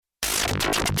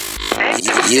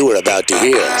You are about to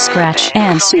hear Scratch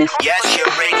and Sniff. Yes, your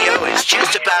radio is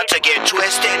just about to get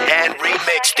twisted and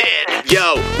remixed in.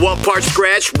 Yo, one part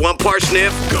scratch, one part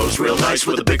sniff. Goes real nice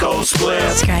with a big old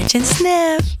split. Scratch and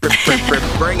Sniff.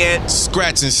 Bring it.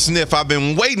 Scratch and Sniff. I've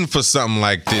been waiting for something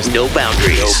like this. No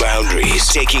boundaries. No boundaries.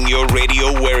 Taking your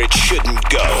radio where it shouldn't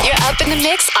go. You're up in the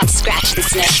mix on Scratch and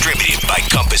Sniff. Distributed by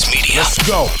Compass Media. Let's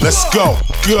go. Let's go.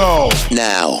 Go.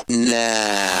 Now.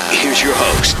 Here's your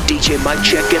host, DJ Mike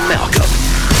Check and Malcolm.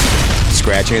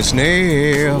 Scratch and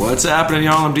Sniff. What's happening,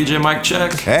 y'all? I'm DJ Mike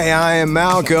Check. Hey, I am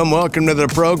Malcolm. Welcome to the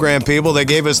program, people. They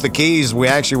gave us the keys. We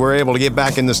actually were able to get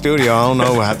back in the studio. I don't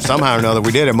know, somehow or another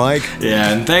we did it, Mike.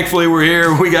 Yeah, and thankfully we're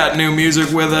here. We got new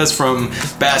music with us from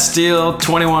Bastille,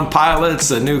 21 Pilots,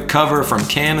 a new cover from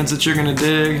Cannons that you're going to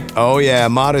dig. Oh, yeah,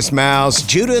 Modest Mouse.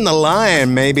 Judah and the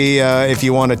Lion. Maybe if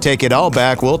you want to take it all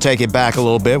back, we'll take it back a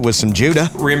little bit with some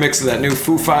Judah. Remix of that new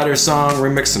Foo Fighters song.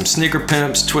 Remix some Sneaker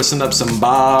Pimps, twisting up some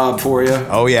Bob for you.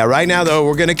 Oh, yeah. Right now, though,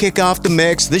 we're going to kick off the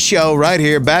mix. The show right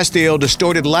here, Bastille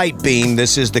Distorted Light Beam.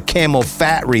 This is the Camel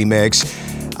Fat remix.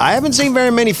 I haven't seen very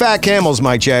many fat camels,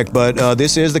 Mike Check, but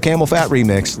this is the Camel Fat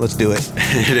remix. Let's do it.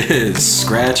 It is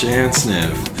Scratch and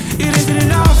Sniff. It isn't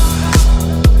enough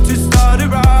to start a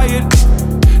riot,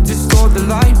 distort the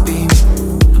light beam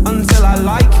until I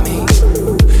like me.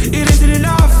 It isn't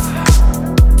enough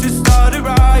to start a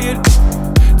riot,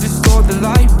 distort the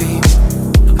light beam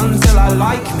until I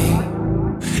like me.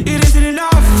 It isn't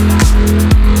enough.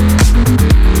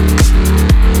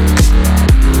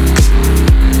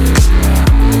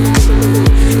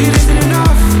 It isn't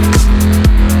enough.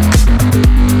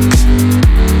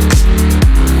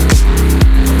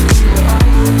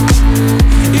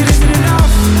 It isn't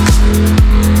enough.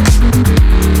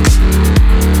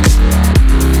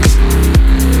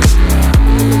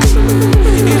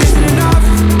 It isn't enough.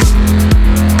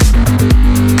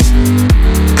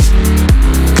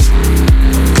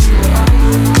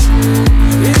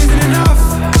 It isn't enough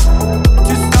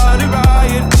to start a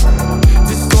riot,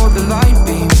 distort the light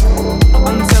beam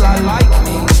until I like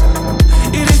me.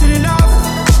 It isn't enough.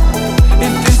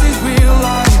 If this is real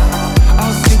life,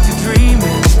 I'll stick to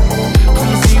dreaming.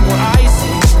 Come see what I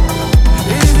see.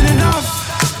 It isn't enough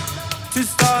to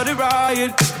start a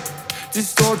riot,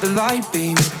 distort the light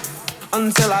beam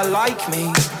until I like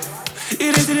me.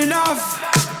 It isn't enough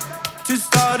to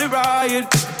start a riot,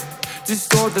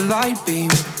 distort the light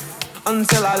beam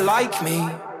until I like me.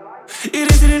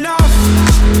 It isn't enough.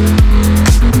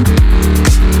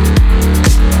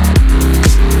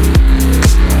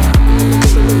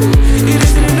 It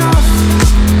isn't enough.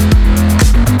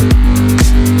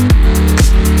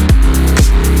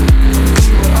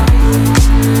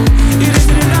 It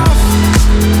isn't enough.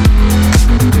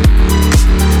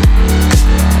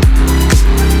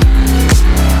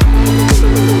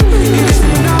 It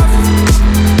isn't enough.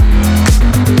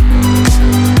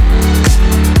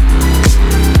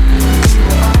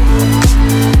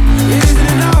 It isn't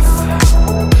enough.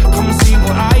 Come see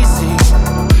what I see.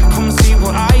 Come see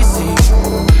what I see.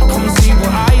 Come see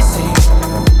what I see.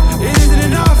 It isn't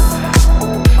enough.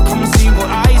 Come see what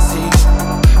I see.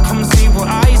 Come see what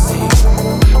I see.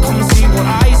 Come see what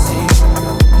I see.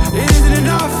 It isn't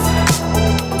enough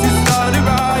to start a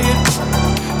riot,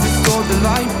 distort the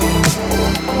light beam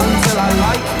until I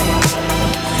like me.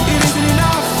 It isn't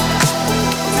enough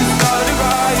to start a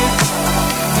riot,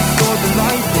 distort the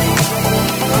light beam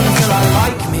until I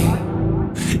like me.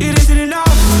 It isn't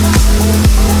enough.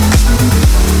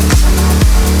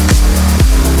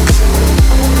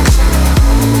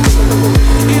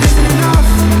 It isn't enough.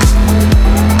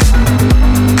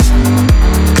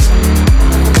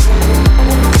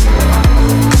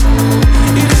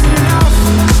 It isn't enough.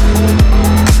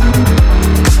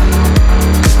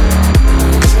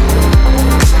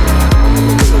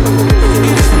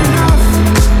 It isn't enough.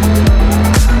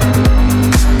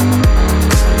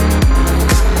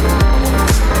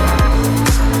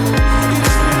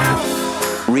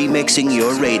 Remixing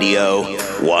your radio,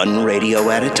 one radio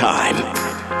at a time.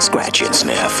 Scratch and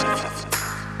Sniff.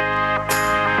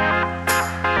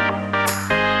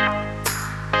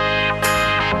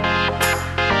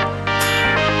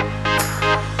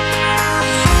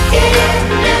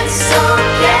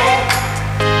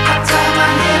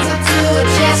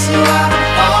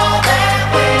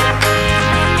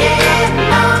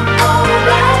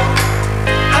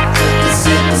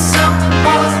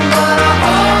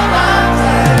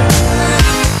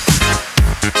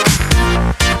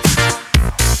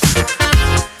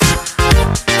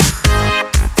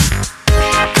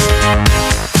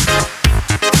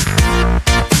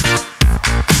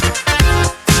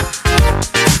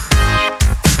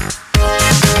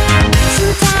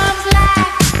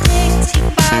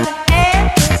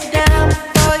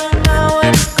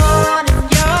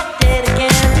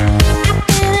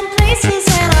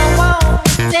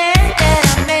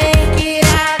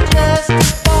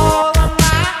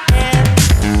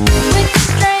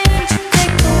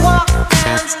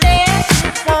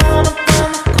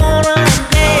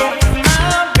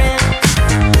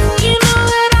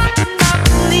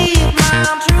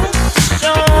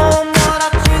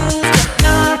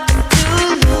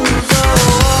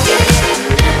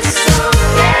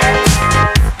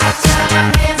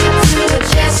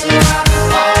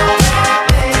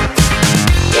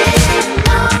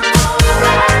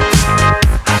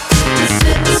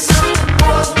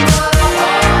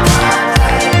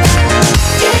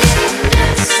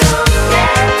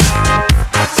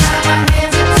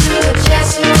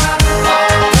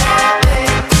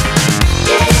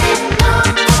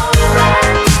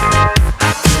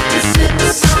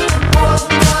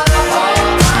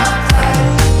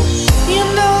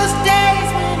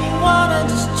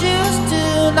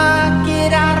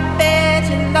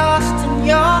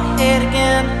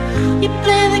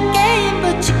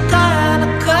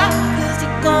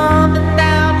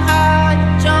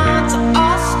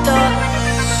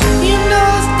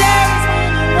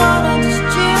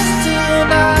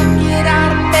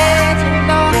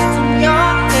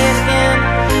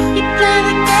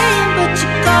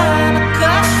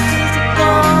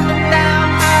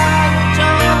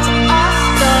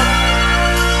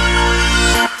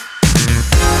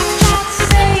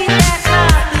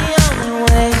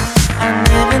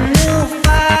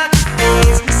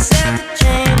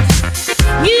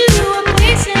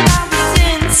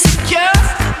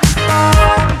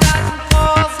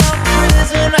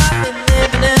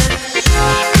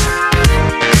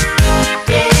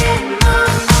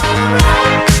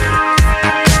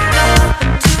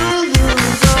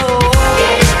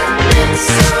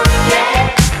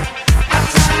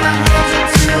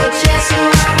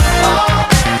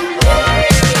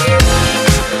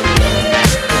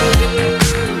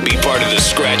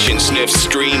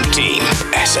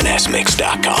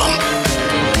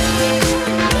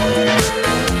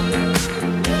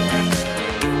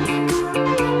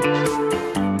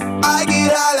 I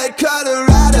get high like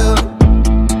Colorado.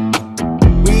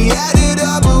 We had it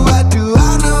all, but what do I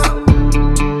know?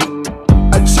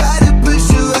 I try to push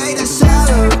away the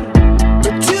sorrow,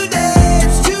 but today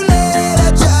it's too late. I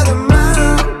try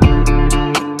tomorrow.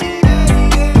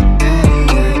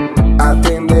 I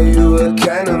think that you were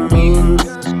kinda mean.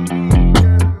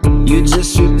 You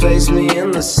just replaced me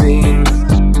in the scene.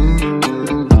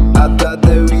 I thought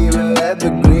that we were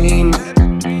evergreen,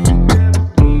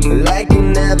 like a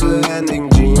never-ending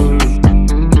dream.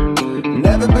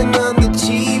 Never been on the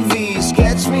TV.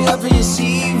 Sketch me up for your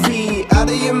CV. Out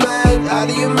of your mind, out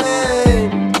of your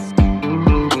mind.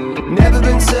 Never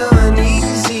been so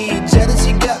uneasy.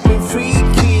 Jealousy got me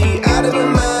freaky. Out of my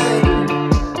mind.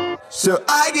 So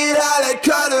I get high like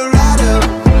Colorado.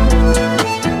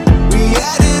 We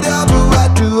had it all, but what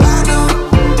do I know?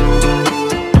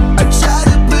 I try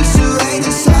to push away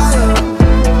the sorrow,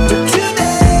 but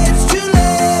today it's too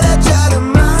late. I try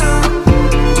tomorrow.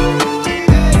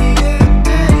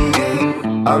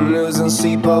 I'm losing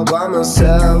sleep all by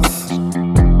myself.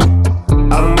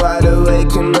 I'm wide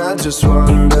awake and I just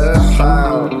wonder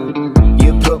how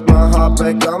you put my heart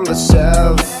back on the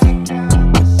shelf.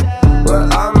 Well,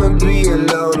 I'ma be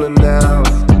alone now.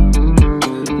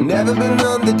 Never been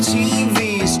on the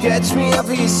TV. Sketch me up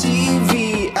for your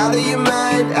CV. Out of your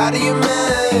mind, out of your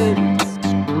mind.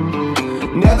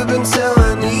 Never been so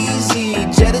uneasy.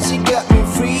 Jealousy got me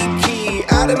freaky.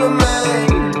 Out of my mind.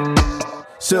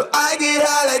 So I get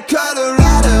high like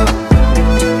Colorado.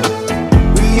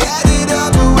 We had it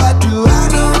all, but what do I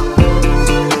know?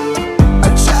 I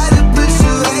try to push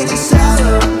away the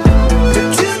sorrow, but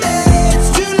today it's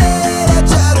too late. I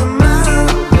try tomorrow.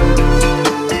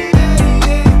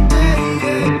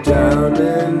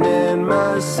 Drowning in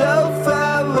my sofa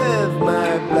with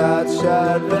my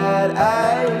bloodshot red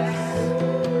eyes,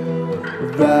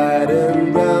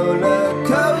 riding roller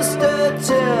coaster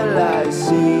till I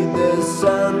see the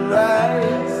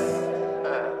sunrise.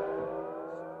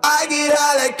 I get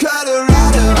high like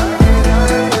Colorado.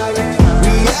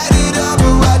 We had it all,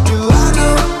 but what do I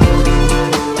know?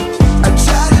 I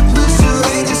try to push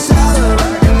away the sorrow,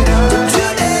 but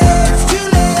today it's too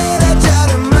late. I try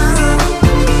tomorrow.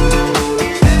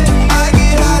 I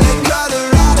get high like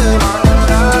Colorado.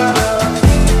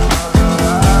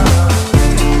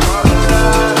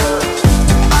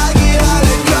 I get high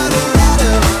like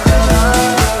Colorado.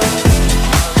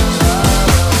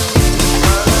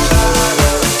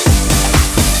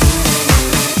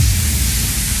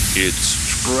 It's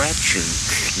Scratch and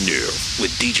Sniff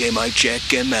with DJ Mike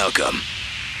Check and Malcolm.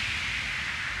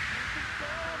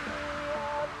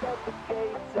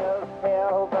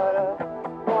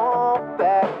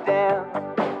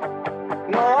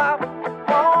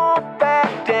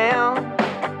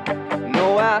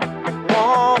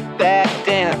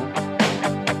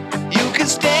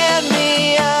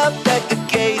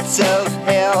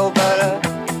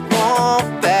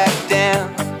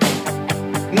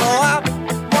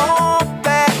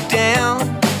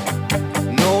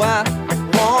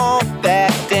 Back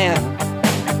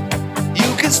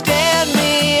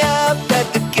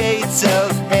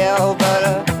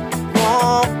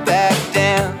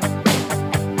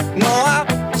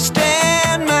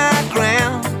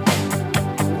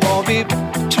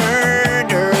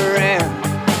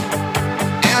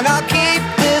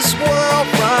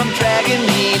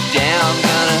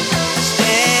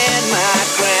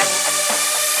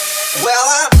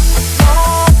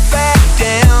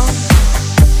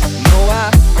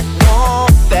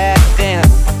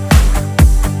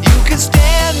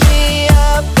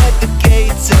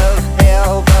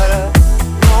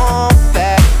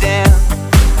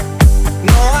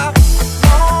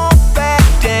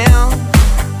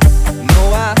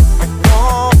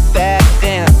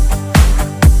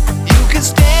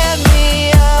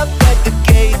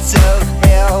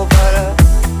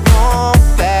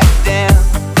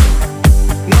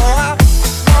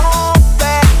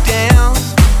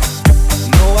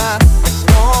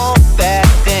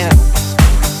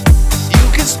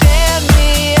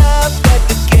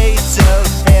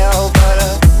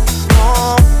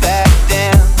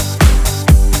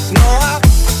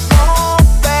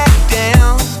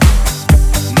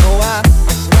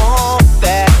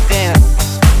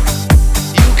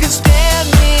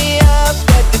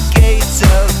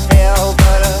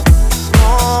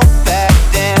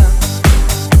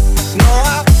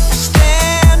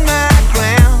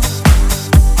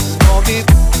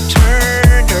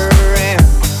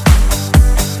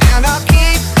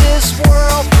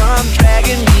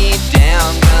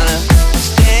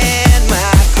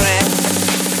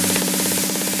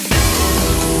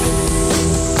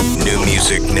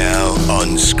music now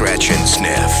on Scratch and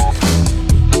Sniff.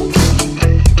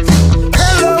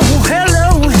 Hello,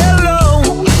 hello,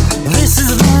 hello. This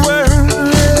is the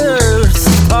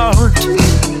worst part.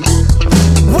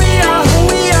 We are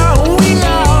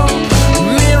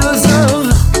mirrors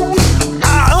of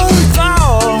our own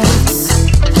thoughts.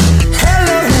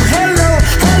 Hello, hello,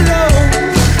 hello.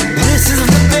 This is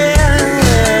the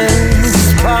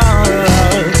best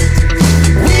part.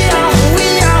 We are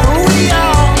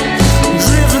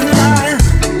driven by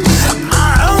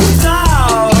our own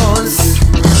thoughts.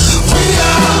 We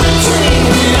are between,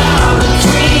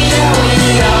 yeah,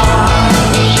 we are.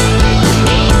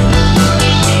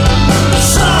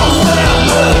 Somewhere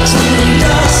between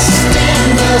us and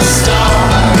the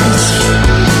stars.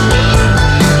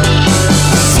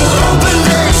 We're open,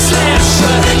 they slam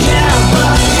shut, yeah,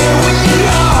 but here we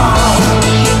are.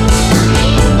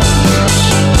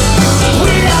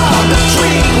 We are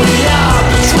between,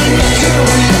 here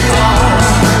we are.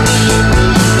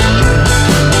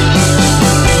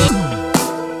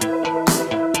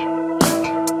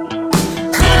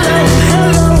 Hello,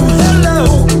 hello, hello.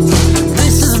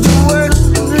 This is the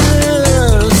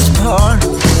worst part.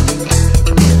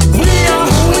 We are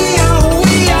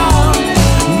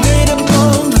made up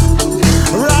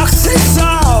of rocks and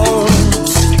salt.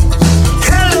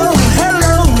 Hello,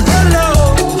 hello, hello.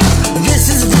 This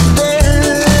is the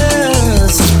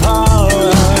best part.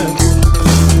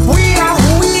 We are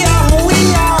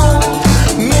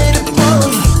made up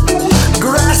of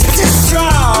grass and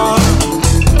straw.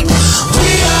 We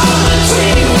are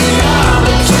between,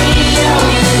 yeah,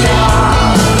 we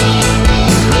are.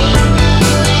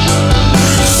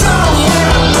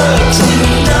 Somewhere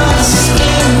between us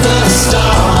and the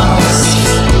stars.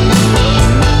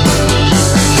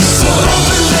 So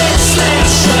open, they slam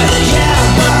shut, yeah,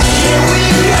 but here we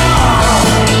are.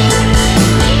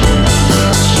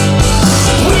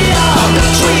 We are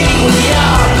between, here we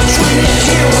are.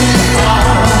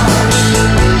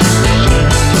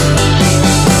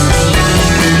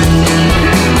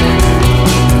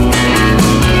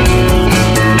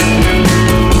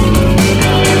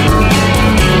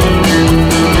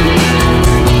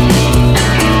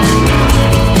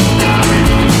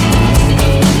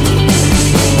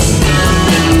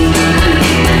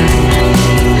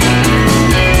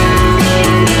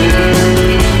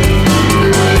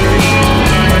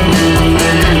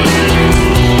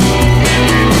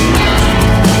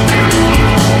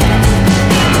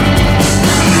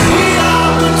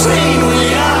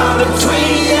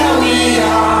 Between, yeah, we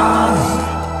are.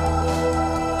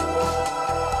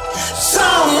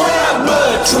 Somewhere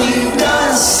between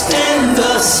dust and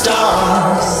the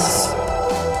stars.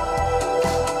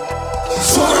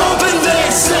 So open, they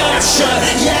slam shut,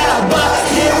 yeah, but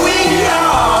here we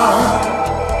are.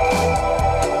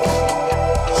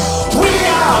 We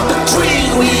are between,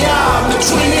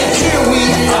 here we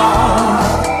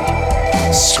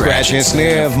are. Scratch and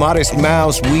Sniff, Modest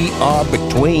Mouse, we are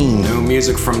between. New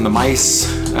music from the mice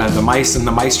and the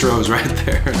maestros right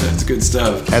there. That's good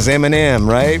stuff. As Eminem,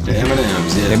 right?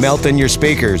 M&M's, yes. They melt in your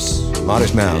speakers.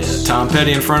 Modest Mouse. Tom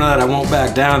Petty in front of that, I Won't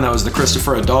Back Down. That was the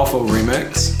Christopher Adolfo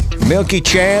remix. Milky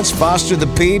Chance, Foster the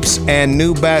Peeps, and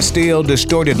New Bastille,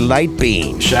 Distorted Light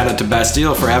Beam. Shout out to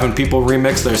Bastille for having people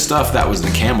remix their stuff. That was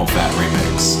the Camel Fat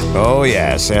remix. Oh,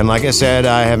 yes. And like I said,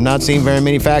 I have not seen very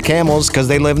many fat camels because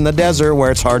they live in the desert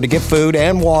where it's hard to get food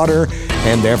and water,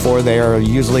 and therefore they are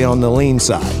usually on the lean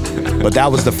side. But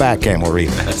that was the Fat Camel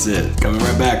remix. That's it. Coming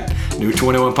right back. New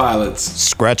 21 Pilots.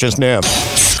 Scratch and Sniff.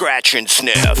 Scratch and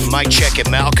Sniff. Mike Check and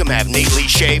Malcolm have neatly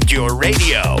shaved your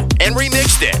radio and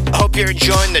remixed it. Hope you're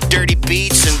enjoying the dirty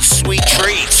beats and sweet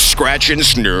treats. Scratch and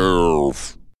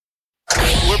Sniff.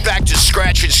 We're back to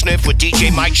Scratch and Sniff with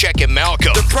DJ Mike Check and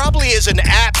Malcolm. There probably is an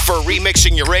app for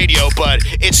remixing your radio, but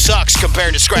it sucks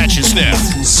compared to Scratch and Sniff.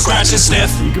 Scratch and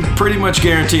Sniff. You can pretty much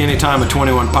guarantee anytime a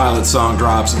 21 Pilots song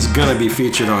drops, it's gonna be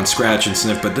featured on Scratch and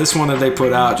Sniff, but this one that they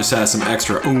put out just has some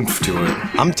extra oomph to it.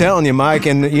 I'm telling you, Mike,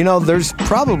 and you know, there's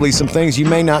probably some things you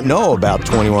may not know about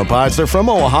 21 Pilots. They're from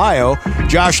Ohio.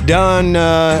 Josh Dunn,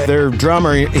 their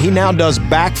drummer, he now does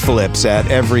backflips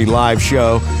at every live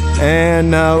show.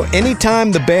 And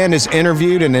anytime the band is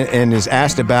interviewed and is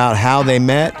asked about how they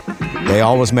met, they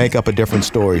always make up a different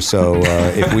story. So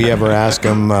if we ever ask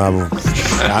them, matter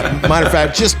of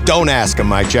fact, just don't ask them,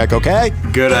 Mike Check, okay?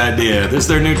 Good idea. This is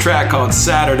their new track called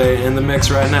Saturday in the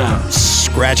mix right now.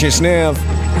 Scratch and Sniff.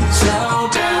 Slow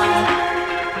down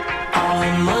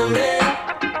on Monday,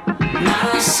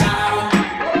 not a sound.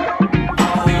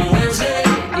 On Wednesday,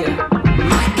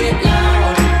 might get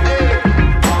loud.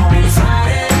 On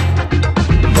Friday,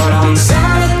 but on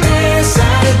Saturday,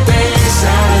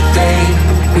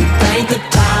 we thank the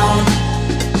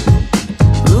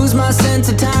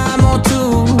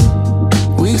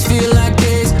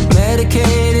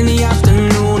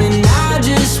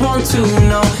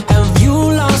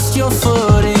your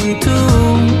footing too.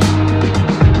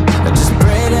 I just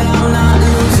pray that I'm not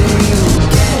losing you.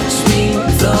 Catch me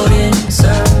floating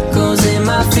circles in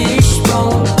my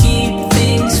fishbowl. Keep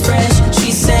things fresh.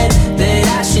 She said that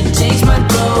I should change my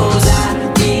clothes. I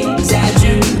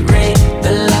exaggerate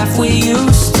the life we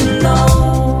used to know.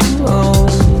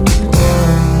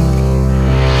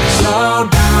 Slow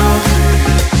down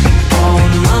on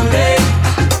Monday,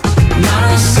 not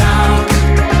a sound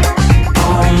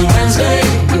on Wednesday.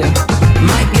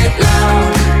 Might get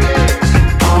loud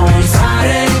on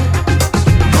Friday,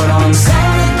 but on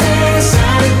Saturday,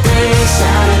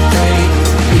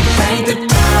 we paint the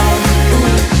town.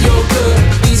 Ooh, you're good.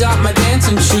 These are my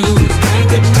dancing shoes. Paint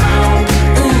the town.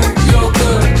 Ooh, you're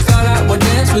good. Thought I would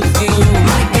dance with you.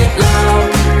 Might get loud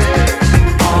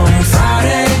on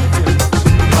Friday,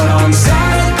 but on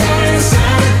Saturday,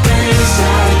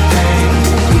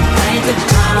 we paint the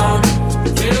town.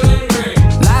 Feeling great.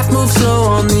 Life moves slow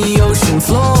on the ocean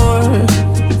floor.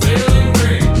 Feeling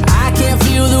great. I can't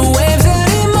feel the waves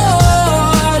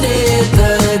anymore. Did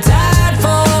the tide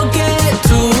forget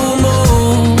to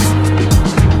move?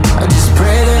 I just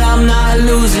pray that I'm not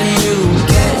losing you.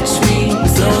 Catch me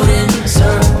floating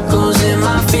circles in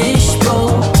my fishbowl.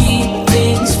 Keep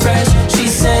things fresh. She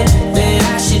said that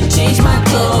I should change my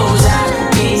clothes. I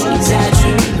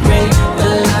exaggerate the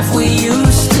life we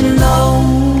used to know.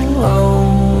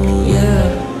 Oh, yeah.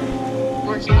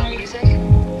 Working on music?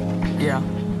 Yeah.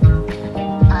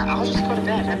 I'll just go to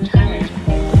bed. I'm tired.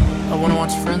 I want to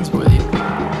watch Friends with you.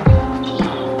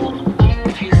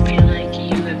 If you feel like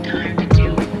you have time to do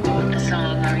a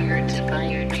song or you're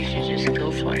inspired, you should just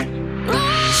go for it.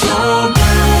 Slow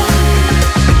down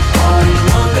on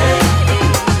Monday,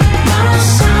 not a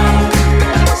sound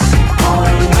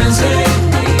on Wednesday.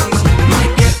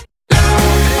 Might get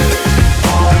loud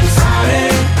on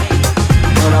Friday,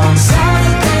 but on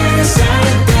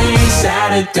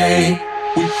Saturday,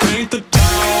 we paint the town.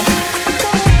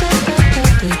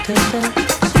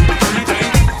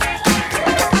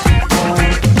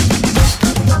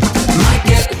 Might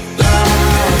get loud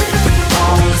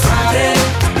on Friday,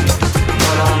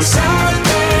 but on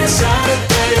Saturday.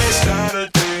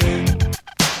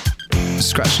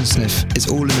 Scratch and Sniff is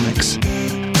all in the mix.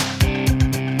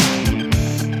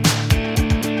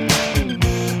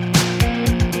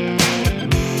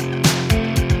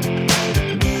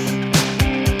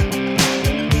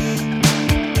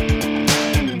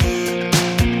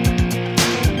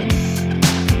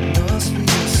 Must be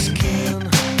your skin,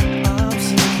 I'm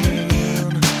sinking.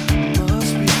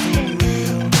 Must be for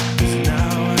real, 'cause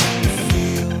now I can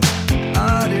feel. I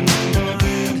didn't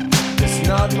mind, it's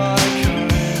not my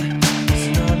kind, it's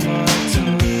not my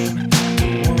time.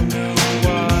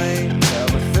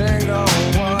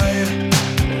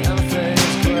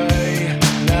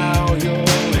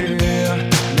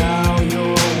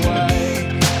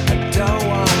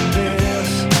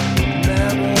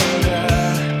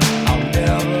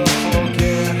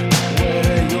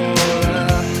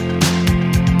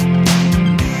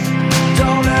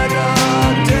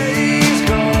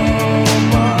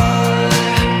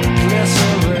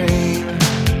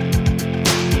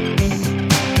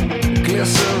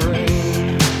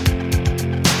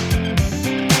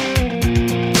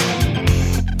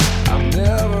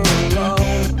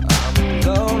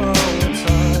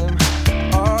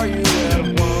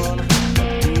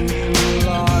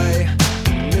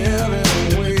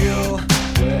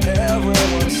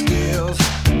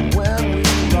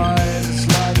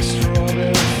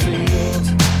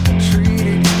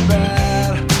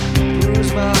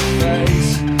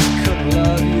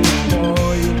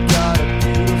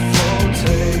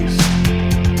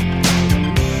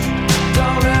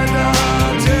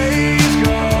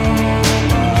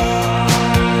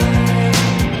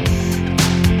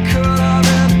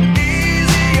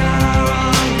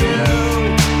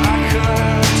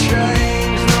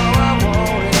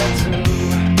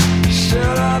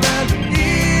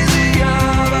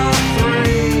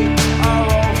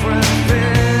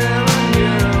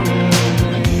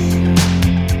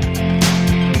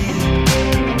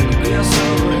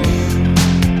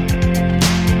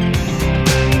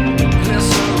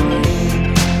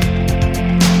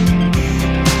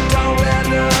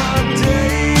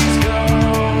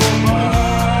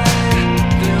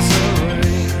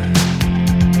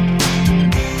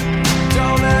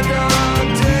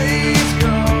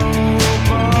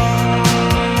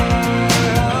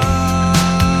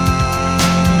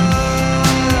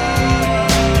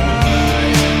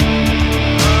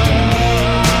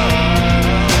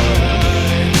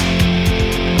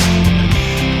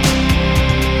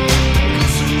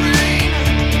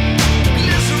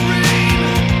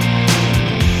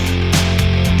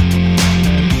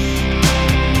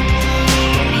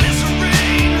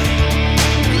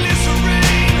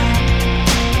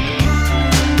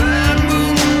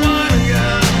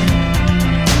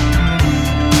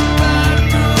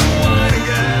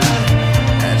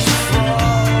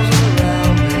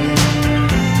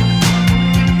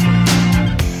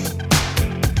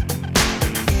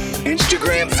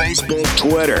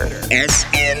 Twitter.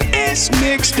 SNSMix.com.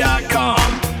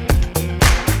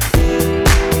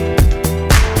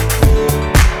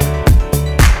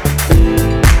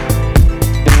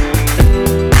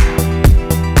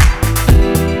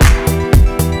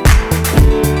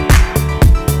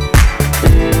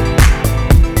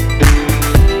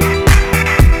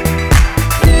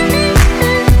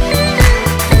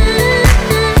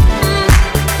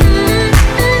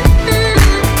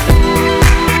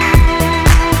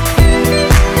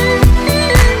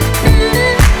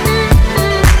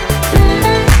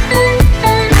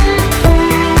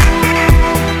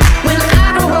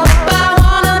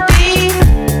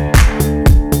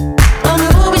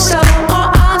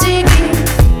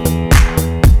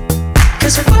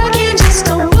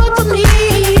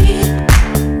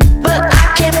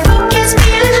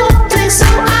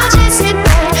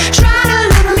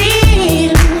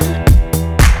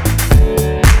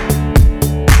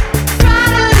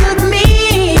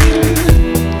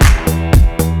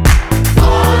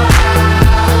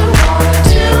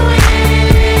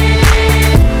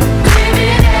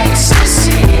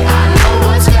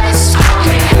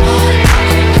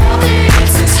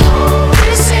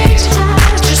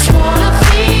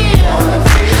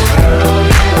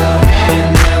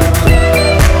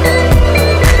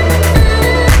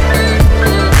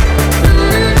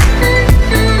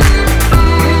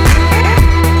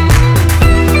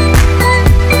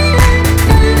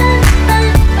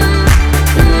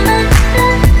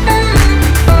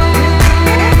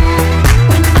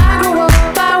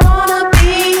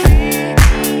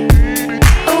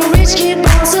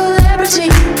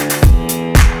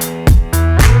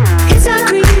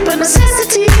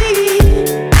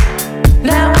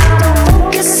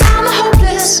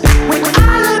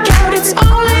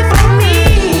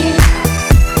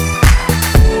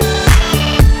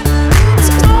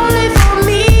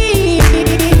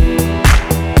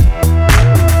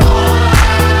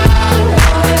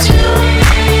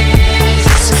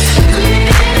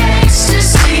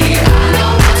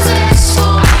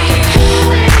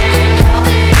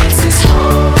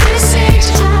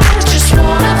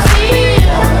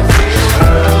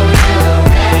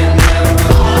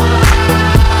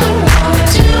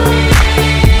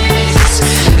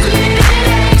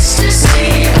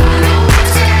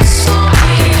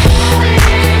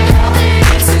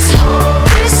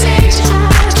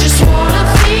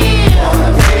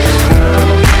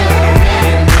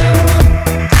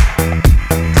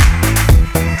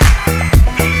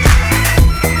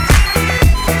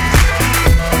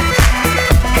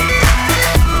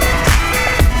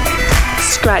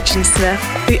 Scratch and Sniff,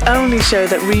 the only show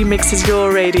that remixes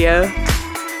your radio.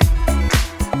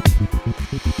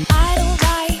 I don't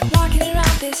like walking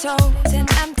around this old and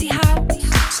empty house.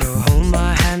 So hold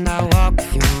my hand, I'll walk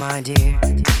with you, my dear.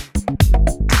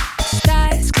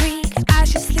 Stars creak, I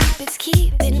should sleep, it's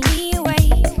keeping me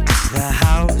awake. It's the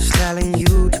house telling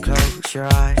you to close your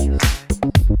eyes. And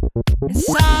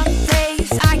some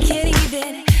days I can't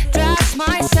even trust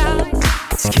myself.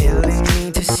 It's killing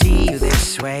me to see you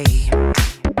this way.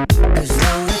 'Cause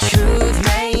though the truth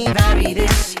may vary,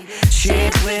 this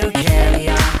ship will carry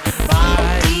our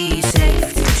bodies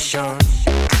safe to shore.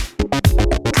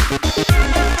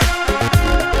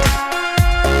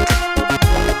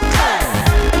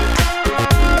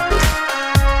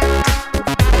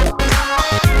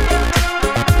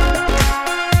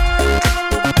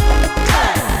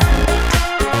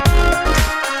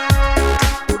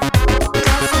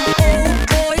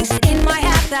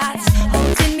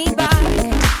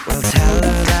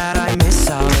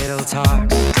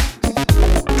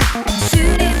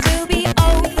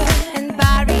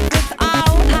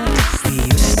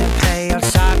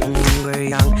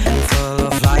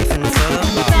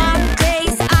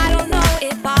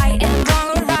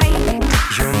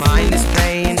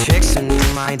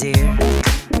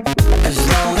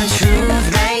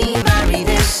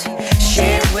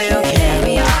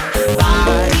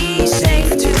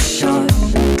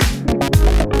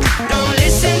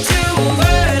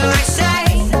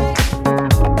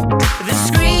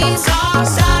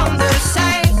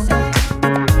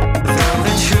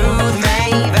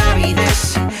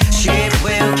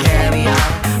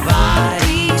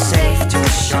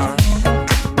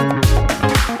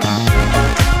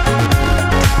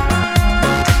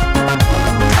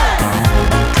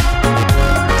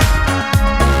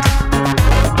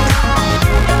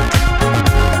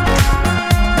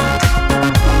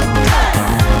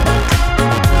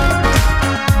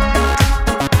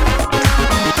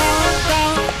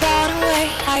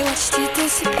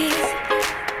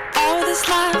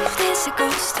 This a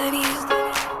ghost of you.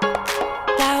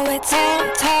 Now we're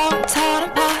torn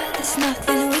apart. there's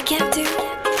nothing we can do.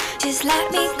 Just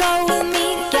let me go with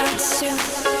me together soon.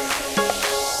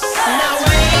 Now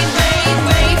wait, wait,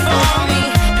 wait for me.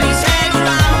 Please hang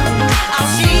around. I'll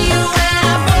see you when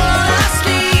I fall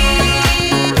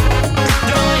asleep.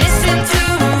 Don't listen to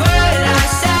a word I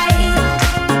say.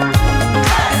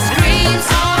 The screams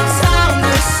all sound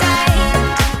the same.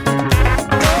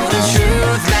 Though the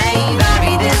truth may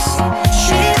vary, this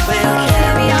shit will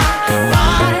carry our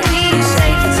bodies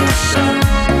safe to shore.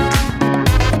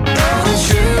 Though the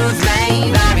truth may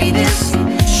vary, this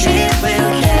shit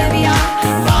will carry our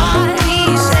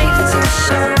bodies safe to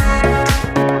shore.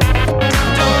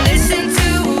 Don't listen to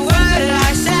a word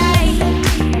I say.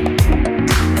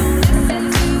 Don't listen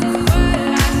to a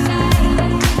word I say.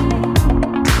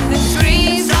 The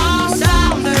screams all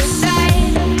sound the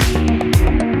same.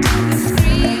 The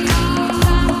screams all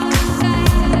sound the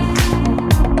same.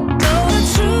 Though the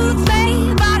truth may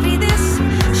vary, this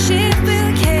ship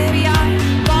will carry our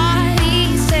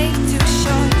bodies safe to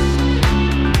shore.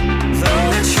 Though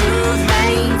the truth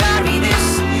may vary, this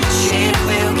ship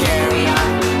will carry our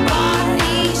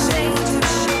bodies safe to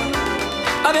shore.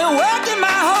 I've been working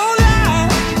my whole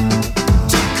life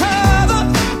to cover,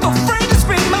 afraid to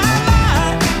speak my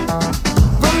mind.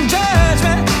 From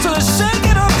judgment to the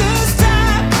shaking of this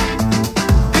time.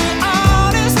 Be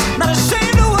honest, not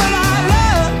ashamed of what I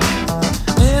love.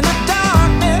 In the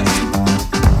darkness,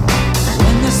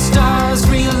 when the stars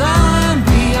realign,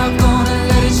 we are gonna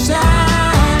let it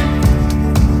shine.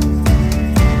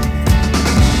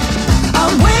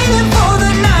 I'm waiting for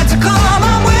the night to come.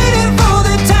 I'm waiting for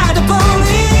the tide to pull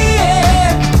me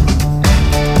in.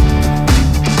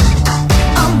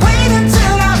 I'm waiting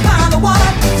till I find the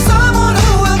one, someone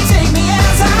who will take me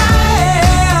as I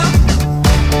am.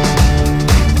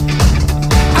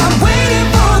 I'm waiting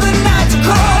for the night to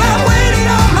call. I'm waiting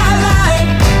all my life.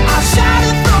 I'll shout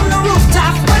it from the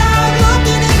rooftop when I'm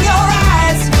looking in your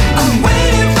eyes. I'm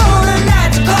waiting for the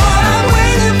night to call. I'm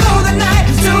waiting for the night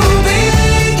to begin.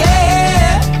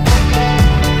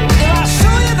 If I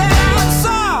show you that I'm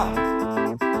soft,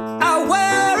 I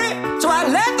wear it, so I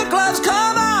let the gloves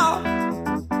come off.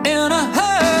 In a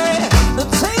hurry, the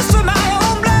taste of my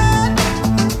own blood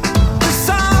is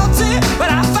salty, but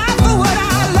I fight for what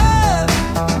I love.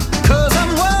 'Cause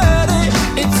I'm worthy,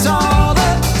 it's all the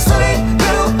silly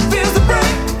little fears to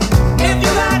break. If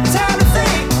you got time to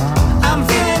think, I'm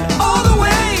feeling all the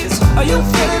ways. Are you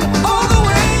feeling all the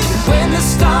ways? When the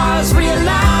stars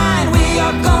realign, we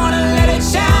are gonna let it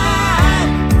shine.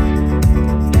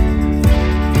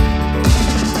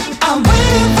 I'm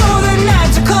waiting for the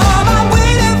night to come. I'm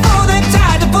waiting for the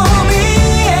tide to pull me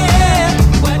in.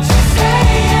 What you say?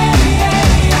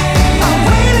 I'm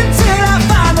waiting till I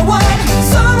find the one,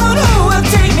 someone who will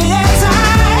take me as I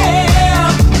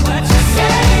am. What you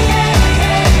say?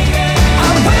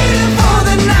 I'm waiting for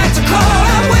the night to call.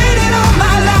 I'm waiting all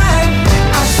my life.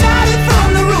 I'll shout it from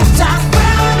the rooftop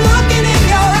when I'm looking in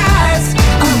your eyes.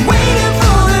 I'm waiting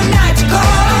for the night to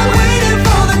call. I'm waiting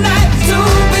for the night to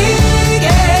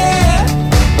begin.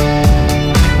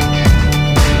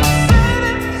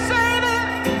 Save it,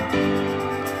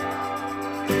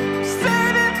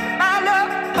 save it, my love,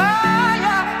 oh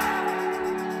yeah.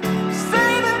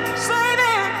 Save it, save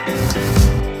it,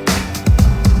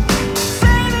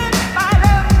 my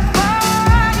love, oh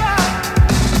yeah.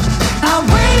 I'm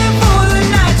waiting for the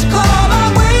night to come.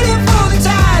 I'm waiting for the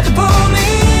tide to pull me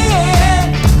in.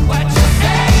 What you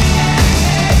say?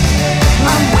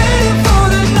 I'm waiting for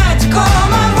the night to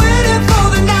come. I'm waiting for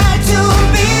the night to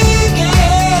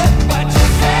begin. What you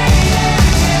say?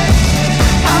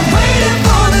 I'm waiting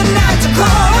for the night to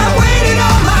come. I'm waiting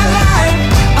all my life.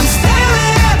 I'm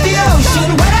staring at the ocean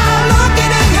when I'm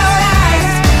looking in your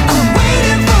eyes. I'm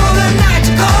waiting for the night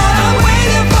to come. I'm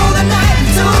waiting for the night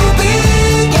to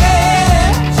begin.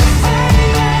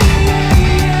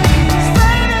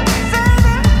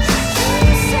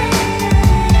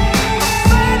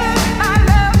 My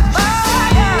love, oh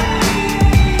yeah.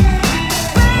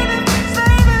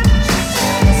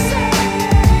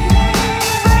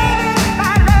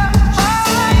 My love,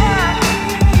 oh yeah.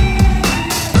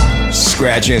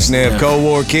 Scratch and Sniff, Cold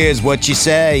War Kids, what you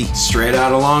say? Straight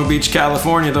out of Long Beach,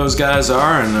 California, those guys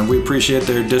are, and we appreciate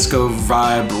their disco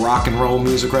vibe, rock and roll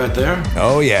music right there.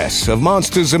 Oh, yes. Of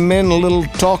Monsters and Men, Little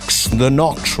Talks, the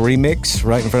Knox remix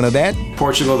right in front of that.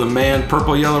 Portugal the Man,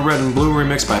 Purple, Yellow, Red, and Blue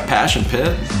remixed by Passion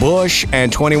Pit. Bush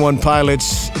and 21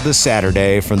 Pilots, The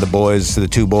Saturday, from the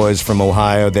two boys from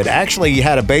Ohio that actually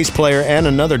had a bass player and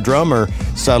another drummer,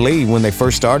 Salih, when they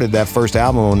first started that first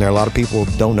album. And there, a lot of people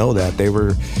don't know that.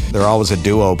 They're always a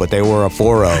duo, but they were a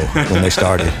 4-0 when they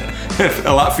started.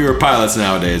 A lot fewer pilots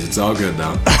nowadays. It's all good,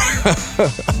 though.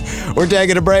 We're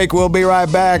taking a break. We'll be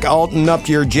right back. Alton up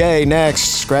to your J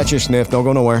next. Scratch and sniff. Don't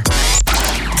go nowhere.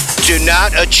 Do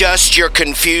not adjust your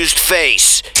confused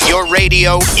face. Your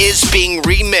radio is being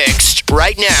remixed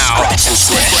right now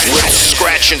with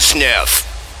Scratch and Sniff.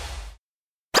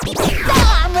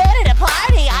 I'm ready to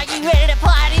party. Are you ready to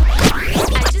party?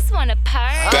 I just want to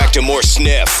party. Back to more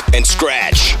Sniff and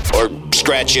Scratch, or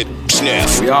Scratch it,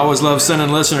 Sniff. We always love sending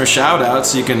listener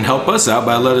shout-outs. You can help us out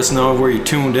by letting us know where you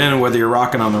tuned in, whether you're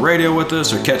rocking on the radio with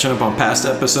us or catching up on past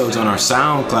episodes on our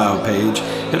SoundCloud page.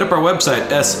 Hit up our website,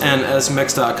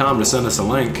 snsmix.com, to send us a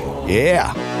link.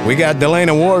 Yeah. We got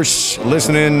Delana Warsh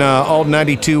listening Alt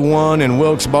 92.1 in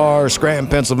Wilkes-Barre, Scranton,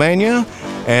 Pennsylvania.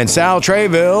 And Sal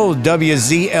Trayville,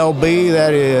 WZLB,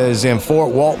 that is in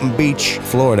Fort Walton Beach,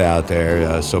 Florida out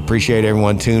there. So appreciate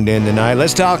everyone tuned in tonight.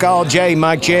 Let's talk all J,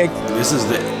 Mike Chick. This is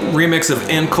the remix of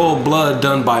In Cold Blood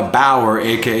done by Bauer,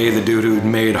 a.k.a. the dude who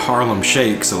made Harlem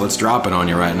Shake. So let's drop it on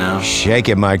you right now. Shake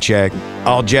it, Mike Chick.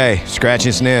 All J, Scratch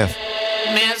and Sniff.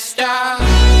 Mr.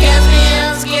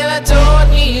 Caspian Skeletor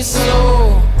me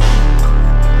slow.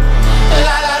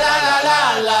 La la la la la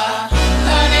la.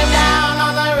 Turn him down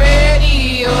on the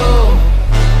radio.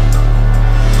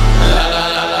 La la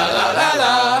la la la la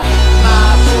la. My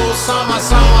full summer,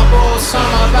 bull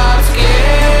summer about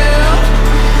scale.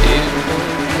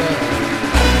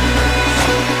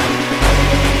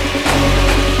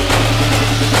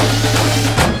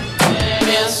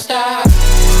 Mister.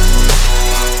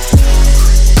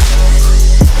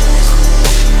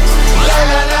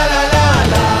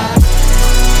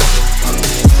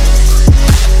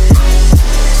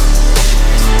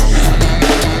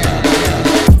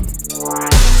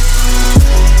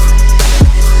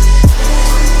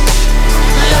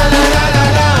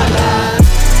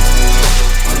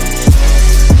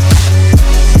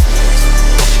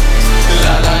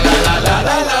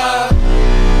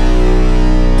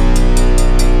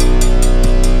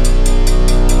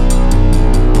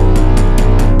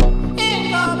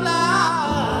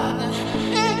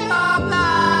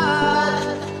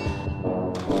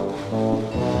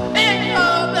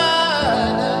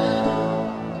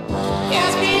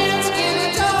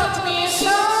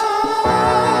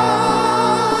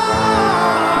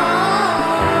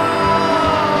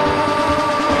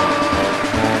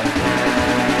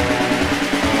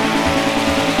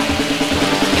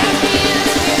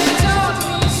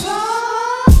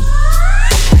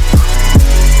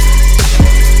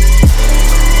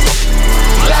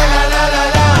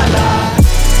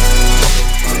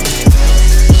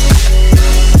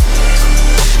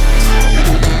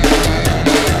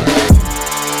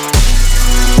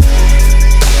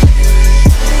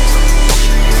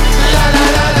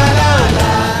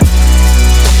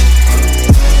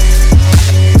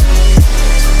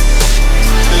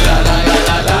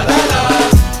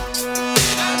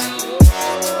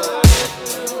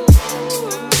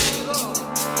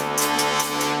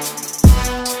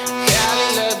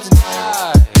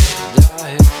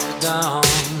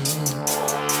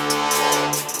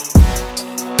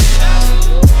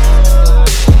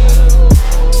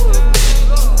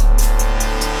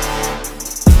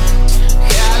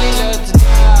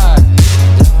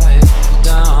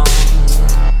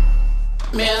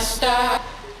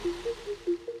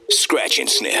 Scratch and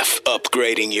Sniff,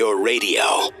 upgrading your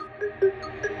radio.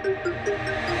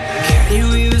 Can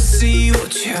you even see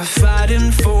what you're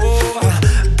fighting for?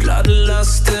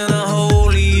 Bloodlust and a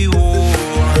holy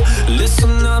war.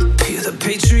 Listen up, hear the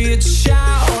patriots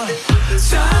shout.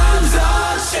 Times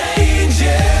are changing.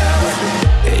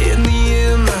 In the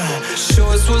end, the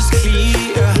choice was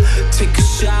clear. Take a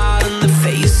shot in the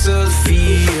face of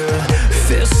fear.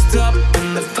 Fist up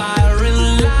in the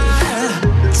firing line.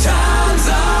 Times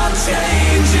are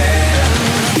changing.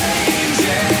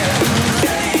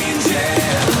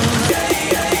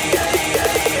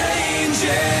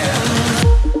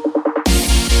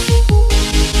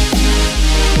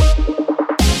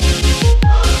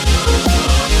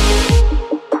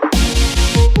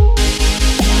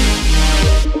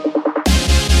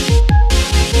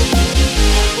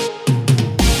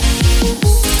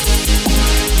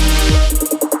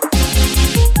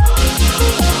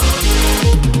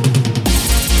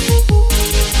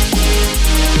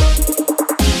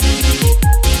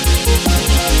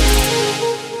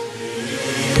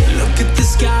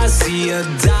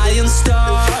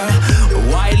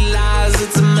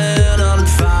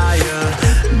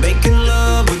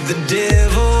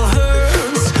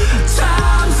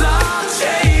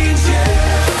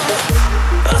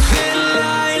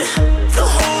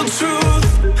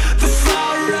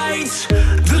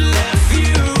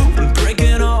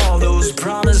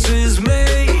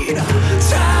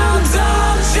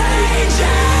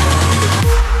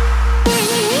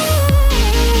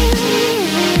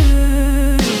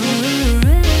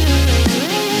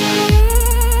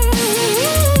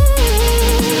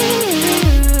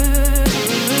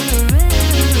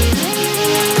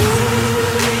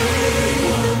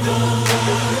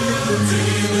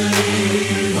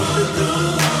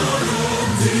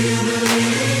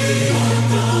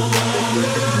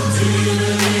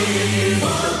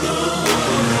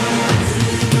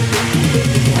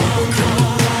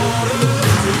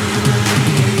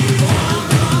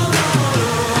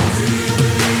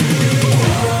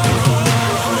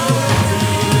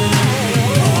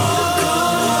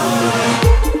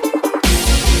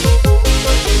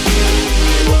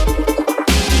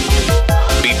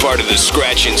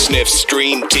 Scratch and Sniff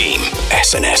Stream Team.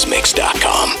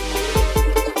 SNSMix.com.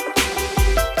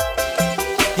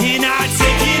 And I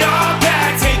take it all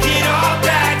back, take it all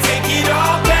back, take it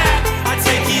all back. I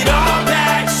take it all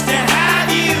back just to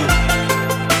have you.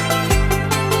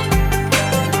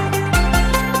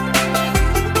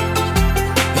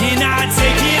 And I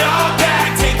take it all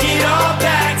back, take it all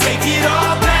back, take it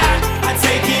all back. I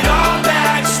take it all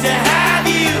back just to have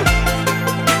you.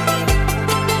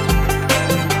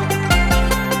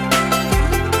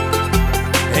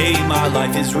 Hey, my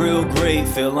life is real great.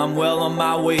 Feel I'm well on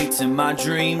my way to my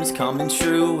dreams coming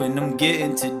true, and I'm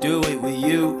getting to do it with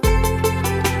you.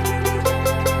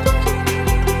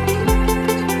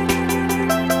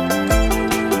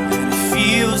 And it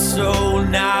feels so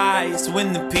nice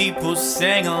when the people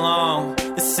sing along.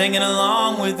 They're singing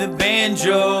along with the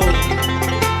banjo.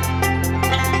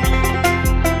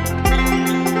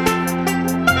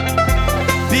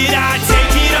 Did I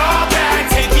take it all back,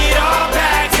 take it all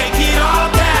back, take it all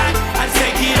back. I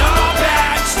take it all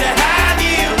back just to have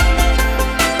you.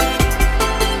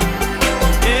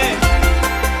 Yeah.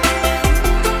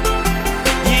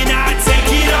 And I take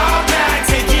it all back,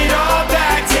 take it all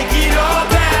back, take it all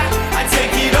back. I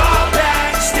take it all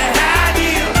back just to have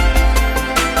you.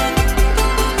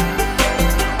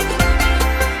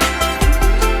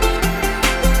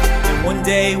 And one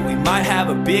day we might have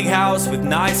a big house with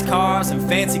nice cars and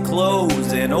fancy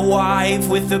clothes and a wife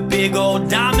with a big old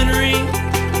diamond ring.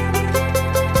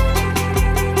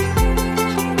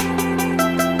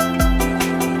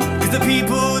 Cause the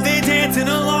people, they're dancing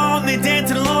along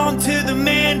to the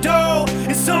mando.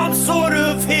 It's some sort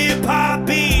of hip-hop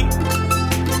beat.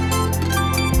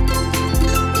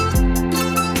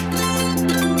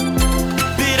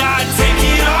 Did I take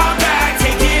it all back,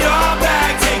 take it all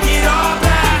back, take it all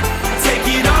back. I take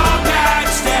it all back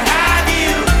just to have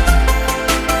you.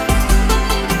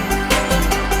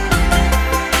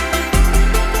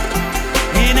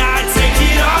 And I take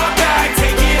it all back,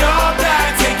 take it all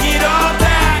back, take it all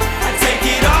back. I take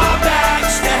it all back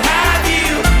just to have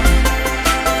you.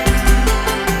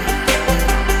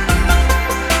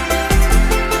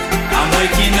 I'm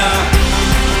waking up.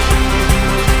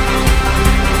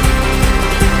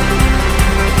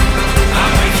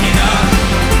 I'm waking up.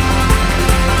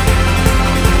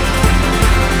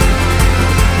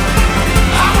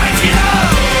 I'm waking up. I'm waking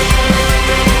up.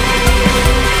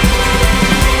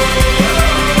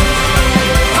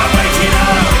 I'm waking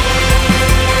up.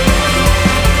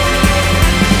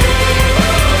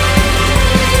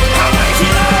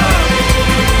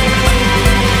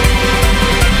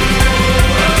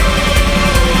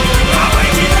 I'm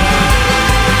waking up.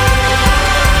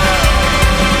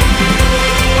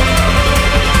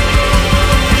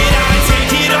 Did I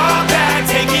take it all back,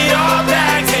 take it all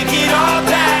back, take it all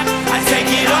back. I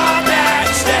take it all back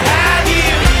just to have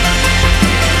you.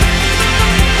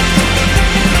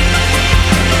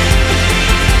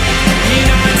 And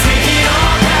I take it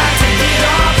all back, take it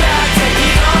all back, take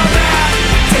it all back.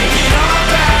 Take it all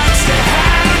back just to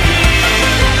have you.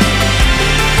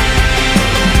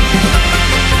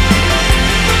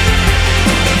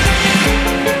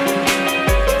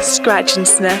 Scratch and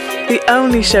Sniff, the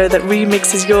only show that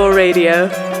remixes your radio.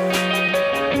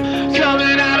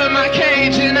 Coming out of my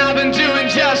cage and I've been doing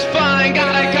just fine.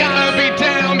 Gotta be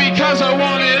down because I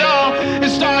want it all. It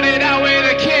started out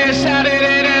with a kiss. How did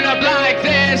it end up like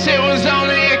this? It was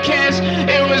only a kiss.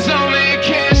 It was only a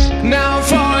kiss. Now I'm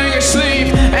falling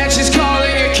asleep and she's calling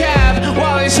a cab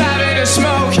while he's having a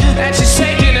smoke and she's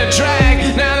taking a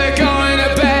drag. Now they're going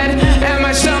to bed and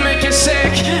my stomach is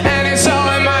sick and it's all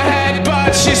in my head,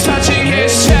 but she's touching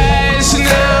his chest.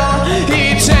 Now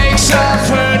he takes off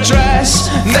her dress.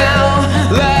 Now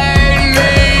let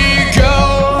me go.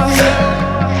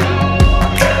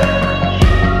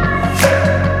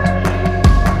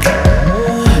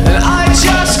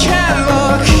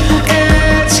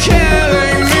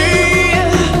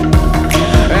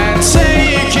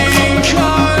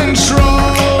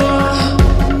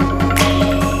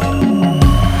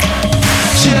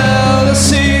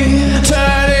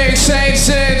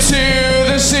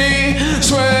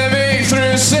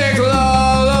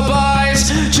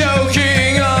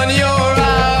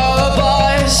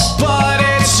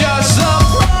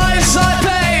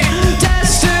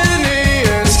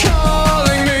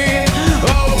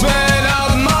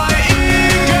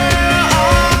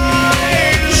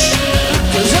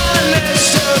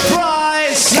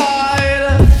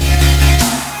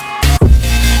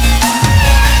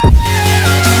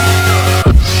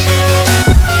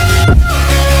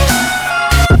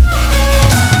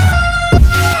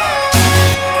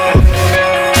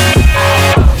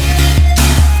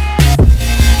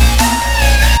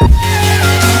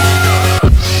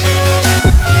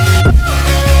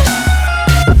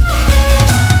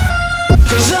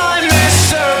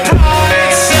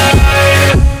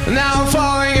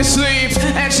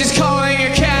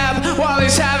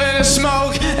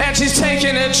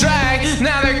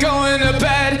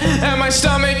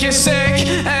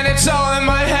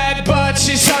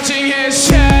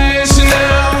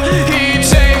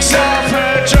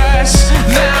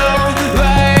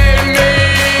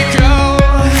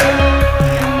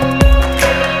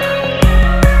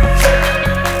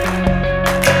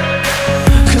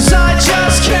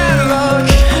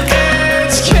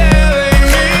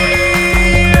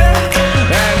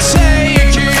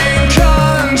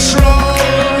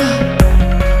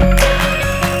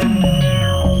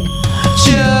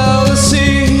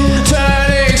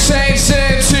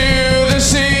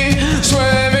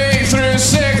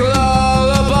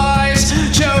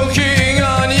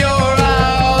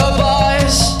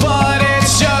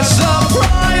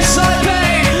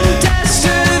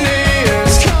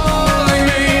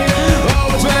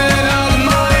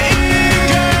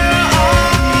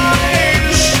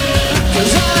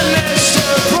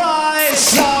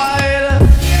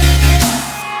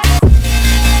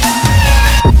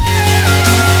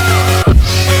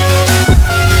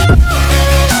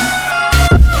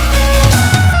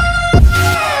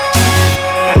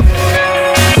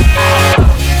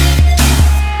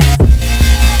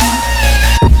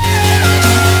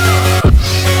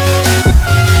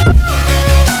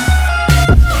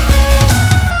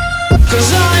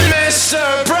 'cause I'm Mr.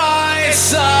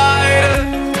 Brightside.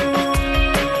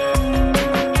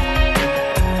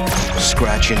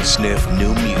 Scratch and Sniff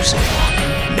new music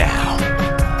now.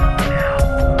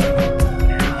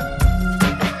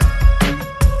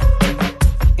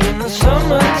 In the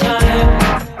summertime,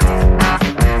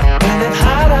 when it's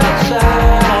hot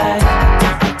outside,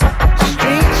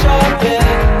 streets are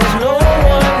bare, there's no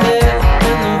one there,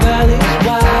 and the valley's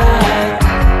wide.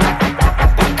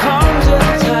 There comes a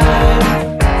time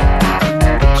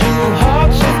that two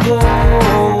hearts will go,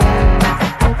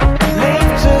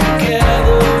 live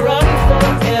together, run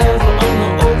forever on the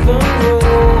open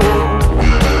road.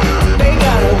 They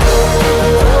gotta go.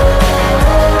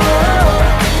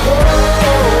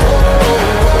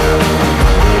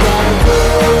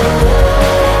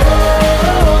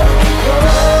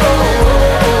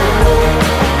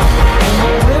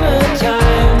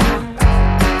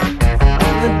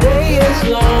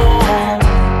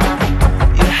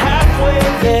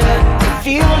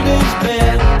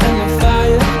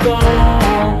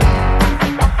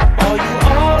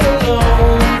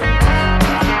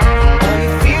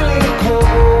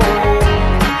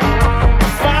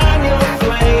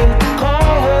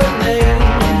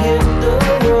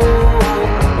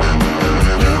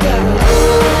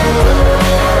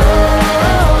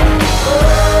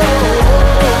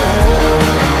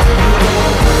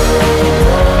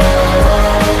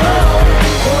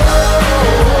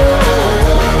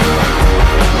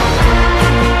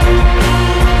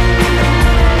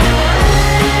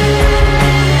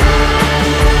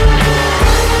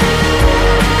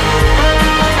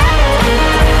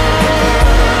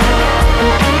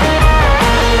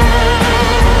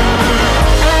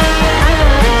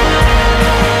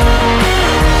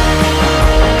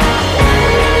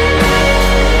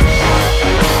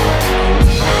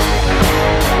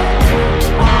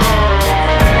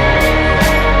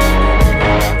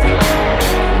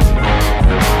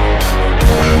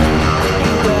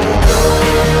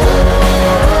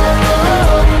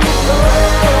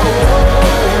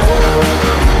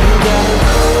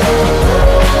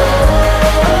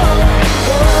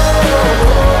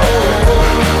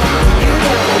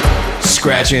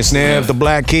 Scratch and Sniff, the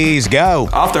Black Keys, go.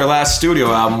 Off their last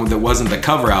studio album that wasn't the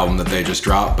cover album that they just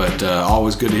dropped, but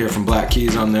always good to hear from Black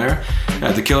Keys on there.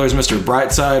 The Killers' Mr.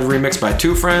 Brightside remixed by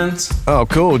Two Friends. Oh,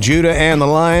 cool. Judah and the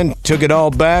Lion took it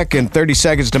all back, and 30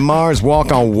 Seconds to Mars,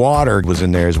 Walk on Water was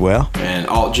in there as well. And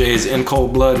Alt J's In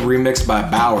Cold Blood remixed by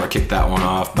Bauer kicked that one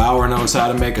off. Bauer knows how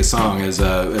to make a song. As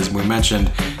we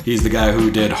mentioned, he's the guy who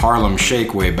did Harlem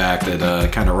Shake way back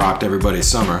that kind of rocked everybody's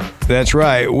summer. That's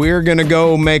right. We're going to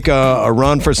go make a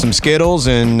run for some Skittles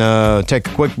and take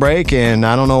a quick break, and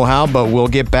I don't know how, but we'll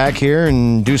get back here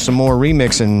and do some more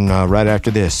remixing right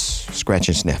after this. Scratch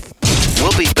and Sniff.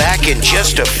 We'll be back in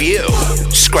just a few.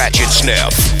 Scratch and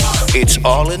Sniff. It's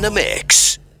all in the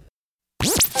mix.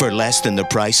 For less than the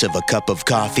price of a cup of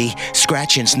coffee,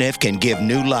 Scratch and Sniff can give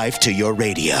new life to your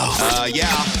radio.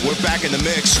 Yeah, we're back in the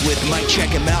mix with Mike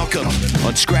Check and Malcolm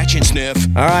on Scratch and Sniff.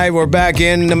 All right, we're back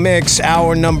in the mix.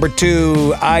 Hour number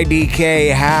 2,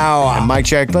 IDK How. And Mike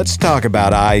Check, let's talk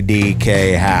about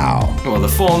IDK How. Well, the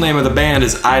full name of the band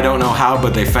is I Don't Know How,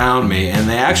 But They Found Me, and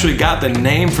they actually got the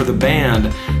name for the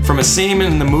band from a scene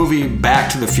in the movie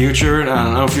Back to the Future. I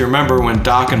don't know if you remember when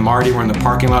Doc and Marty were in the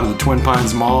parking lot of the Twin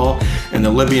Pines Mall, and the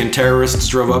Libyan terrorists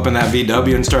drove up in that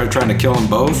VW and started trying to kill them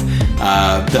both.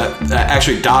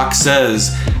 Actually, Doc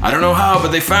says, "I don't know how,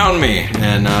 but they found me,"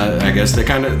 and I guess they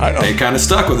kind of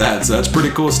stuck with that. So that's pretty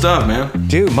cool stuff, man.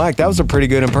 Dude, Mike, that was a pretty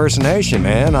good impersonation,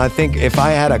 man. I think if I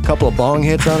had a couple of bong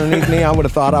hits underneath me, I would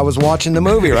have thought I was watching the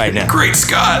movie right now. Great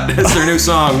Scott! That's their new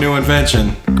song, new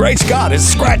invention. Great Scott, it's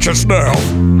Scratch and Sniff.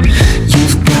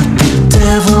 You've got the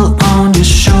devil on your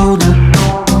shoulder.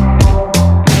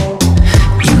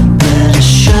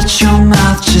 Shut your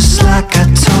mouth just like I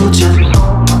told you.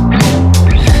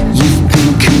 You've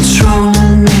been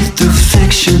controlling me through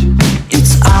fiction.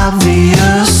 It's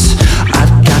obvious.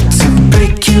 I've got to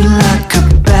break you like a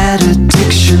bad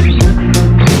addiction.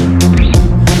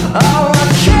 Oh, I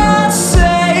can't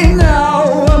say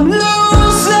no. I'm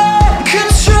losing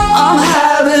control. I'm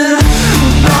having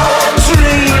bad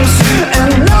dreams, and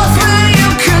nothing you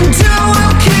can do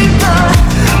will keep them.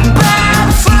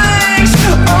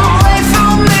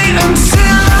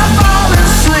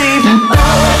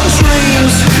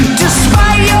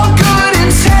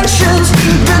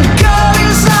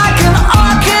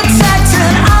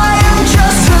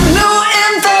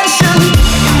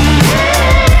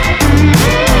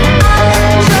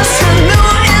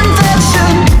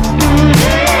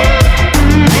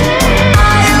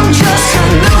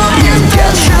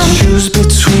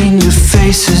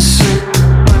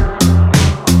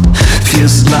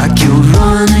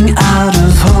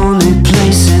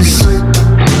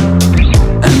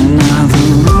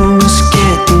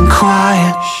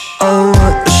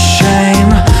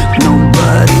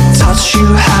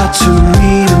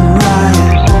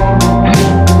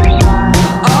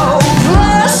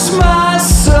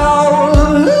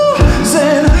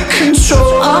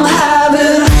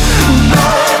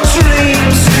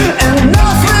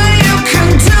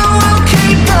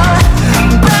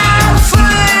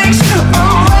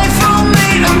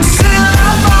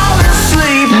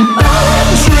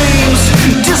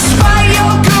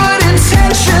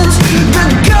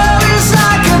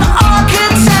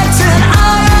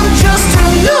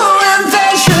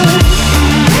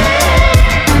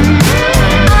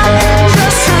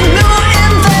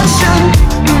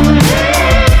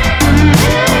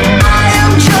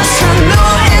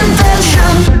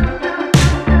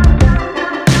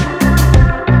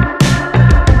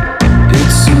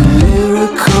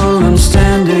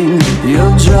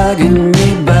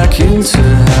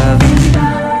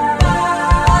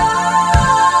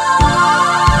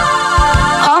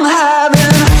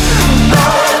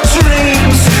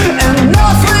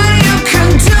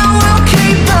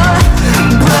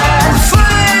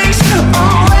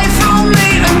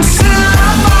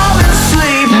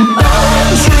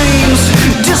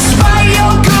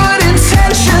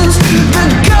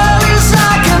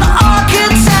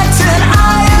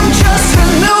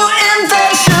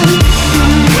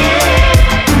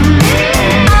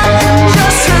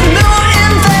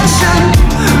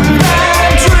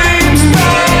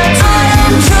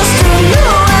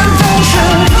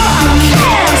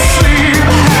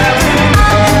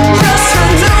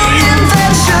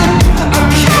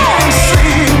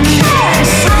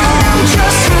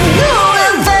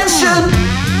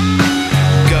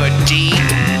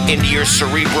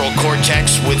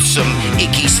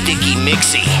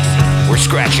 Mixy. We're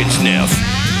Scratch and Sniff.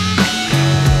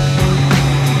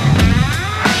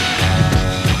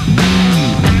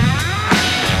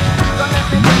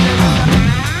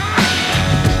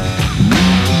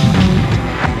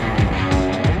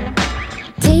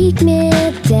 Take me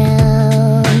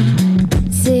down,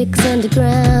 6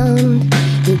 underground,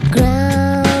 the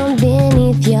ground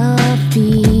beneath your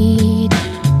feet.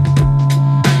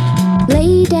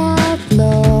 Laid out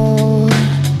low,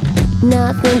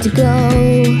 nothing to go,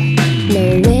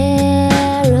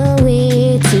 nowhere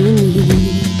away to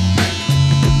meet.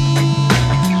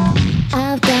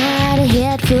 I've got a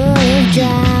head full of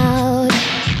drought,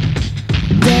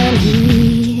 down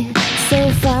here, so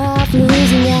far off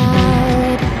losing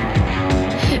out.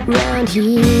 Round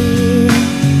here,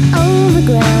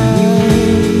 overground.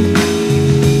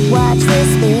 Watch this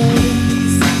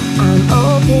space. I'm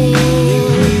open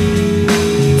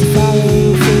to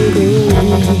falling from grace.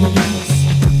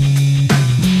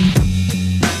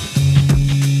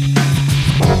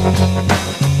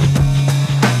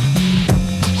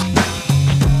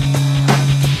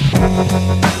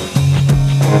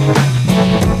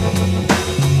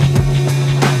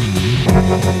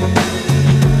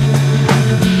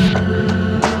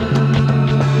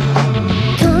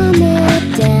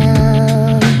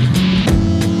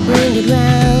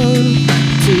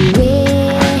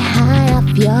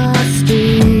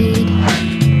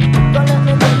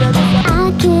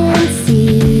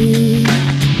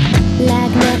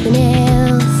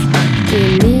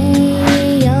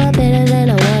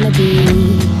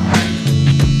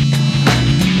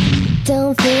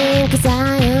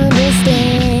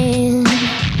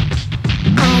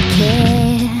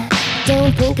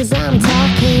 Cause I'm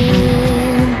talking,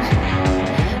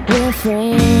 we're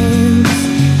friends,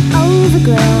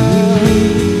 overgrown.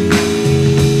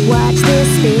 Watch this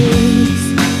space,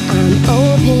 I'm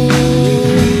open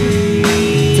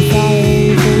to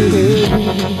falling from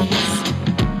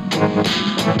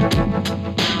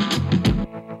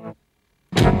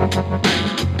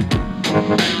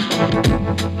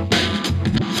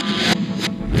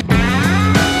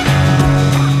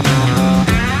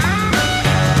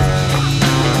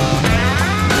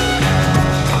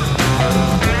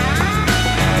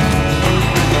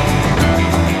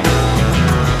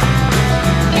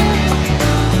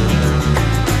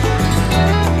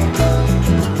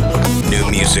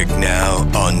Music now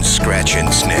on Scratch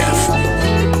and Sniff.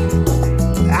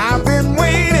 I've been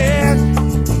waiting,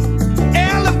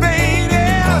 elevated,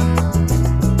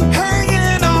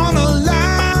 hanging on a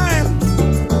line.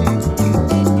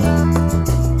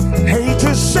 Hate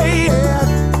to say it,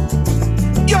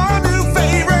 your new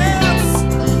favorites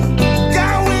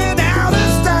going out of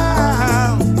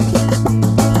style.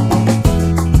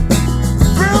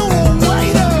 Through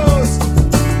waiters,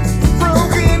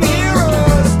 broken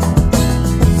heroes.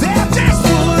 They're just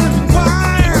wooden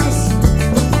wires.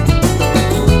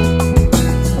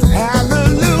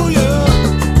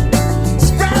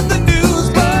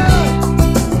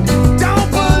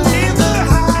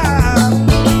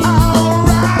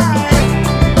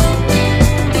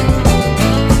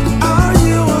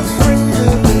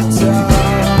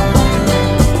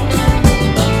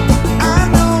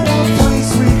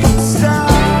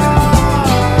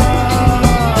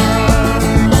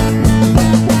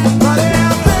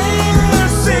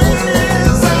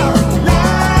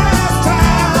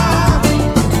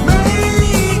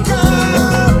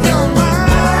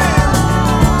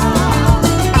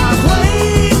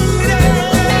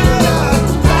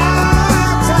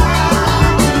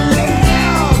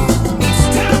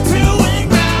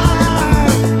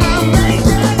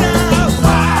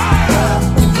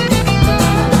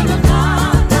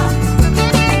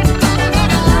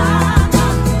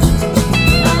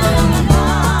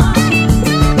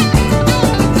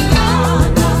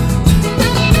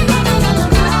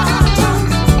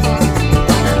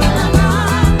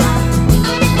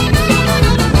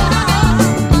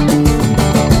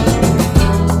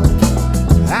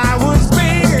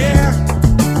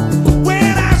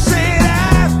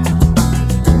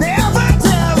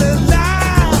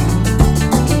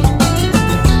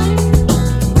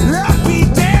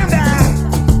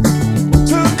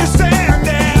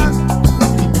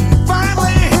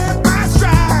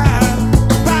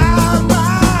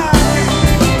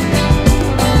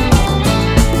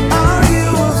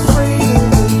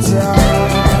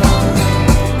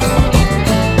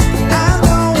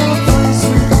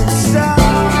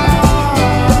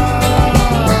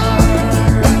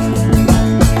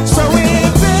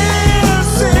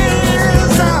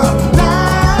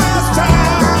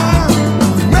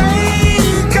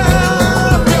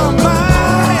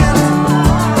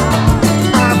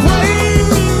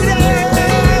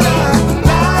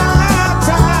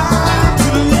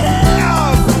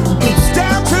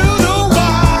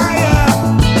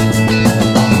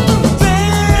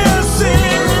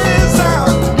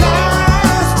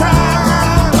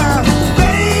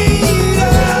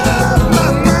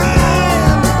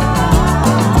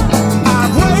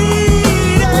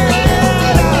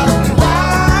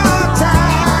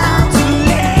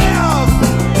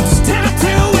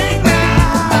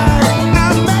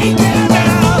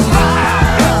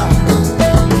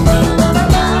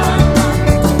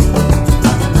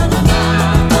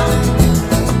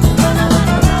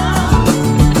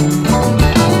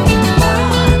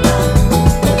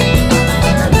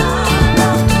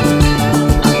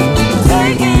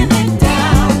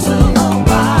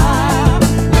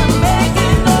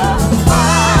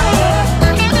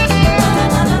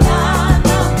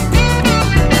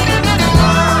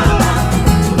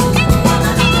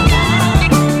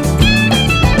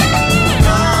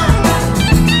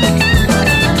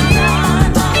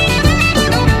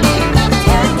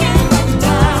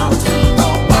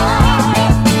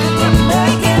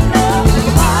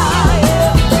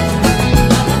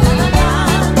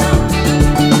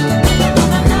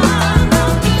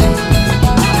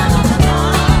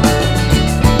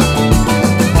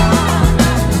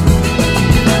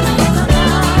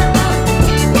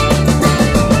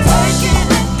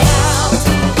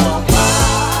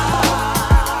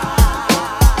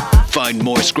 Find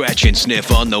more Scratch and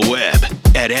Sniff on the web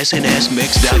at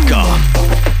snsmix.com.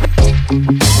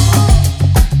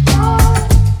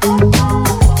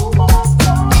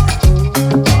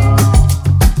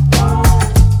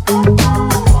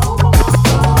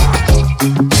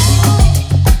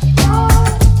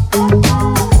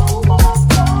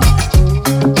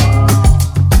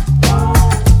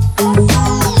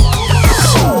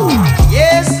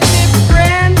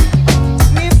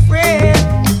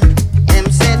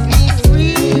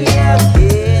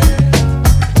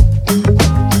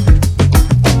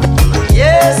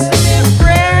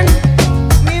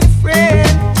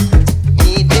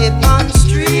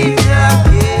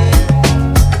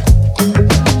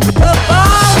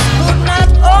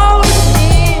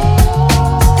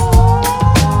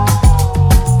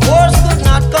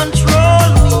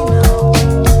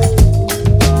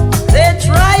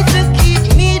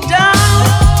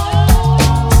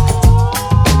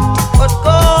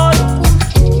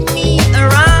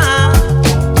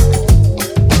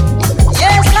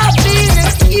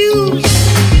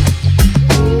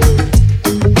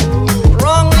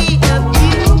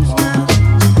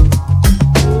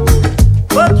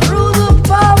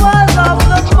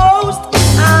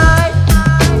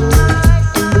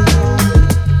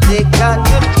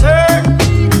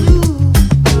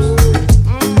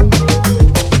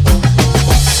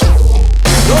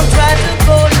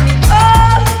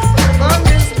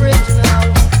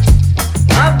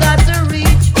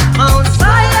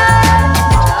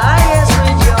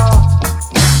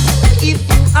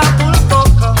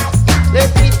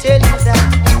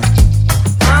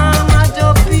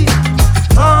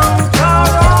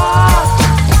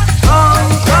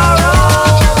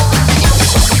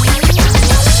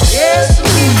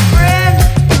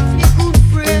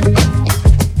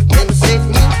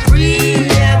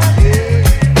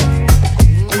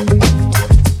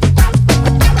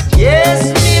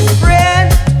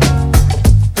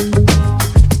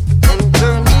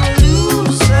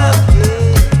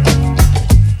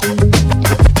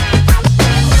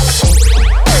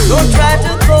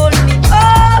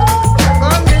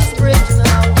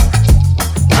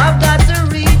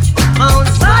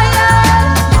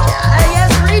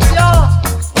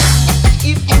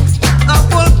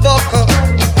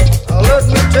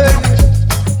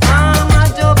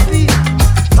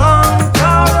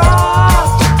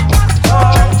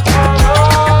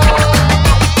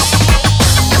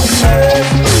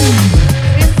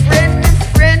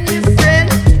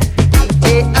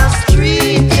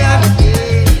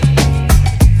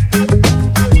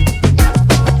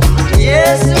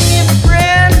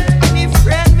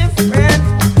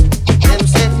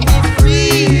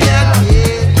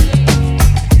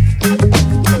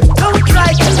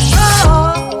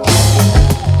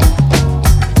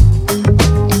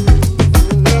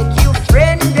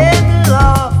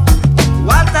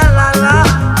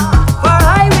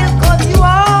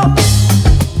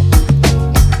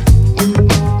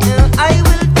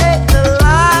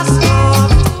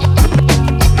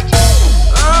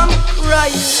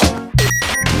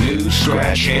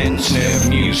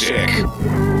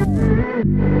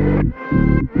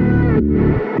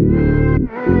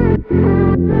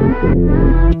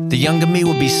 The younger me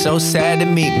would be so sad to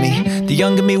meet me. The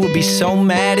younger me would be so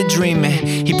mad at dreaming.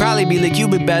 He'd probably be like, you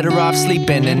be better off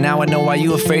sleeping. And now I know why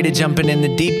you afraid of jumping in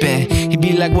the deep end. He'd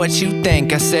be like, what you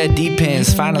think? I said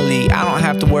depends. Finally, I don't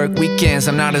have to work weekends.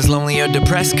 I'm not as lonely or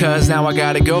depressed, cause now I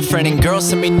got a girlfriend and girls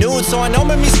send me nudes, so I know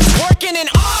my music's working. And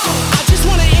I just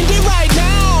wanna end it right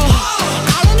now.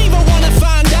 I don't even wanna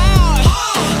find out.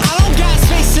 I don't got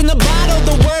space in the bottle.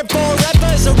 The word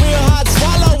forever is a real hard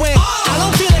swallow. And I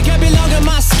don't feel like I belong in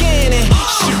my skin. And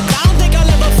I don't think I'll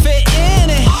ever fit in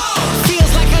it.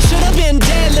 Feels like I should have been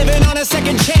dead, living on a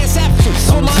second chance after.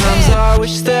 Sometimes I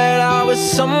wish that I was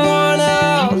someone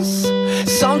else.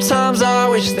 Sometimes I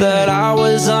wish that I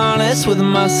was honest with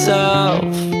myself.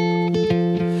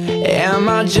 Am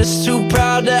I just too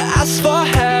proud to ask for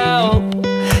help?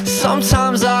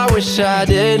 Sometimes I wish I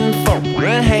didn't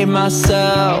fucking hate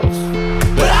myself.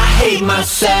 But I hate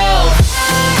myself.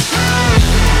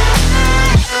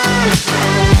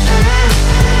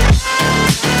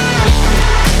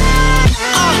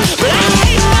 But I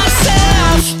hate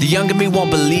myself. The younger me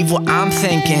won't believe what I'm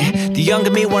thinking. The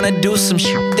younger me wanna do some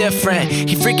shit different.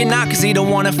 He freaking out cause he don't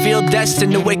wanna feel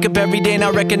destined to wake up every day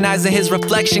not recognizing his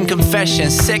reflection. Confession,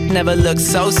 sick never looked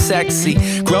so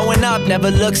sexy. Growing up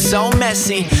never looked so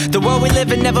messy. The world we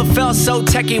live in never felt so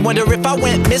techie. Wonder if I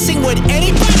went missing, would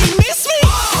anybody miss me?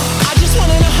 I just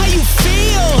wanna know how you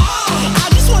feel. I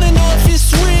just wanna know if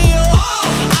it's real.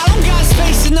 I don't got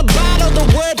space in the bottle. The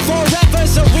word forever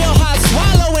is a real hard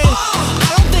swallowing. I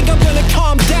don't think I'm gonna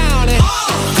calm down and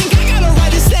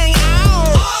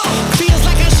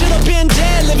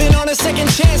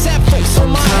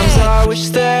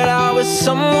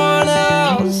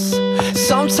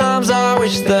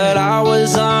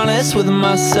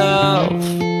myself?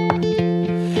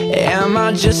 Am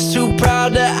I just too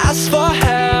proud to ask for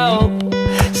help?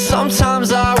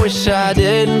 Sometimes I wish I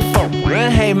didn't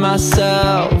fucking hate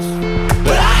myself,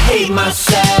 but I hate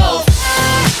myself.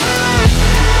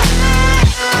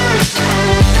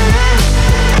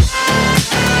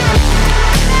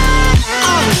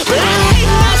 But I hate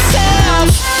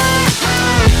myself.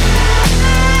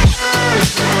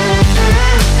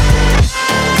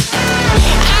 I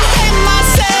hate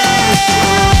myself.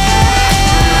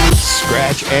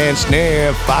 Scratch and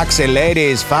sniff, foxy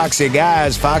ladies, foxy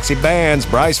guys, foxy bands,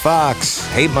 Bryce Fox,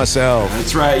 hate myself.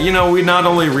 That's right. You know, we not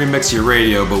only remix your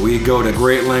radio, but we go to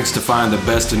great lengths to find the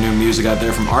best of new music out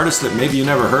there from artists that maybe you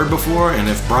never heard before. And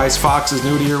if Bryce Fox is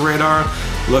new to your radar,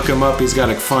 look him up. He's got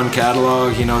a fun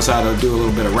catalog. He knows how to do a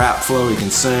little bit of rap flow. He can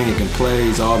sing, he can play,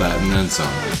 he's all that and then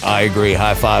some. I agree.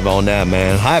 High five on that,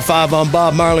 man. High five on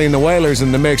Bob Marley and the Wailers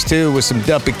in the mix, too, with some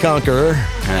Duppy Conqueror.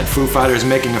 Had Foo Fighters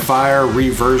Making a Fire,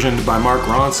 reversioned by Mark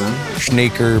Ronson.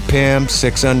 Sneaker Pimp,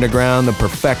 Six Underground, the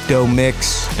Perfecto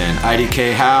Mix. And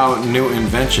IDK How, New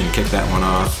Invention, kicked that one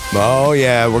off. Oh,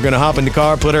 yeah. We're going to hop in the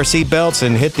car, put our seatbelts,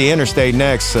 and hit the interstate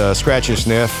next. Scratch and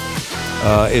sniff.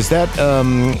 Is that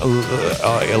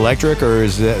electric or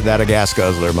is that a gas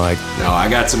guzzler, Mike? No, I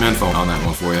got some info on that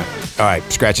one for you. All right,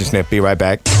 scratch and sniff. Be right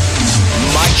back.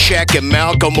 Mike Check and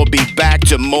Malcolm will be back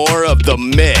to more of the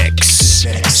mix.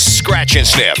 Scratch and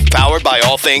Sniff, powered by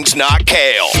All Things Not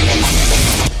Kale.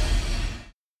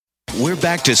 We're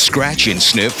back to Scratch and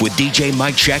Sniff with DJ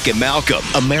Mike Check and Malcolm,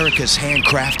 America's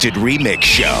handcrafted remix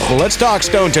show. Well, let's talk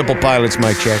Stone Temple Pilots,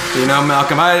 Mike Check. You know,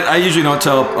 Malcolm, I usually don't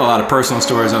tell a lot of personal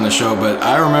stories on the show, but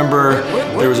I remember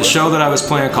there was a show that I was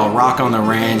playing called Rock on the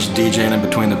Range, DJing in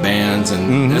between the bands,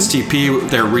 and STP,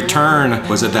 their return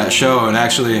was at that show, and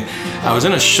actually I was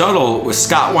in a shuttle with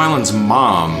Scott Weiland's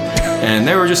mom, and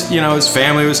they were just, you know, his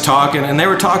family was talking, and they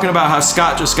were talking about how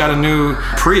Scott just got a new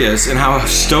Prius and how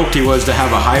stoked he was to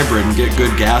have a hybrid and get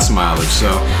good gas mileage. So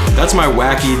that's my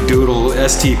wacky doodle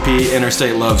STP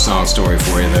Interstate Love Song story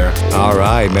for you there. All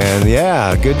right, man.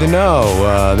 Yeah, good to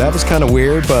know. That was kind of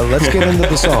weird, but let's get into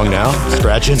the song now.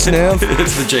 Scratch and Sniff.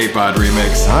 It's the J-Pod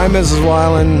remix. Hi, Mrs.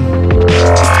 Weiland.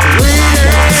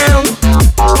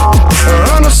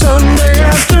 On a Sunday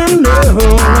afternoon,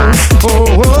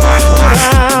 oh,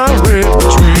 I read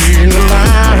between the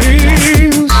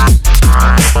lines,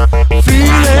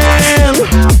 feeling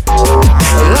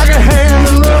like a hand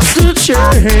that loves to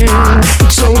change.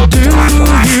 So do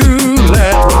you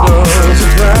let does it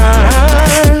reply?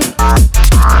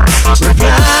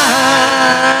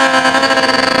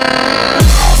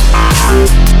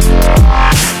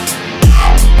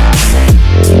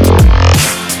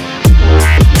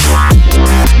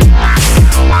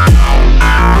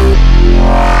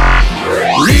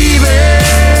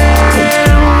 Leaving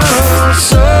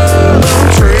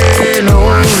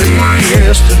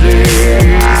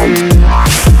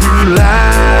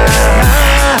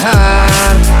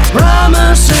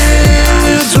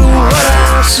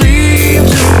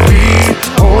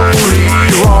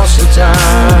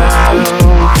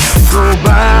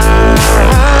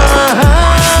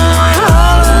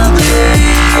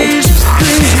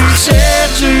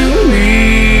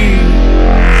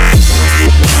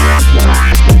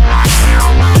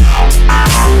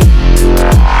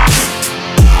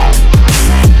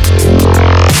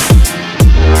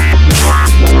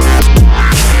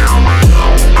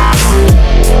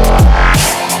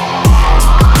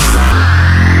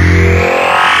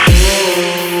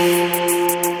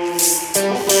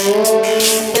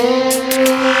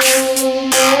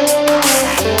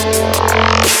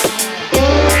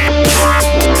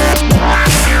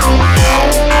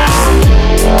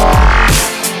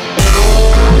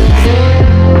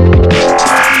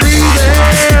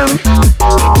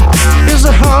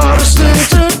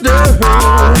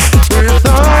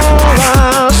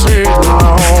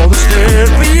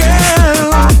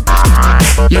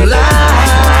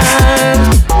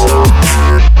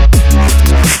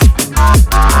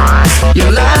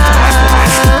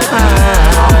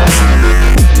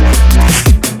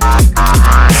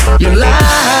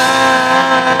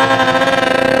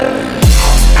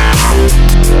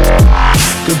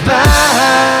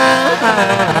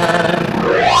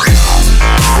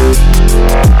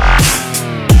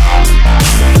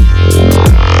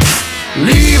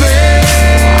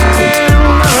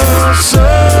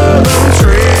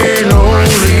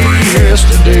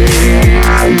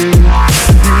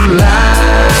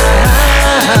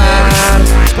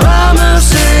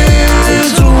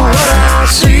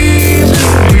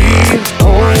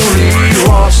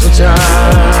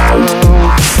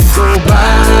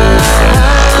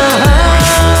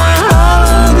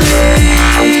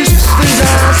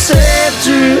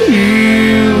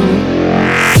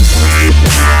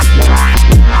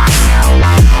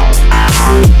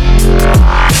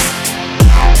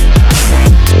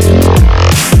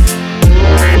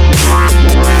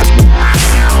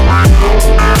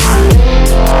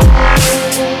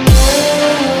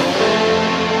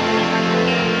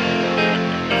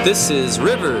This is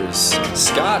Rivers,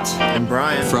 Scott, and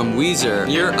Brian from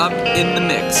Weezer. You're up in the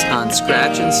mix on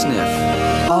Scratch and Sniff.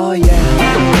 Oh yeah.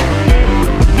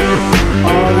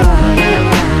 Alright.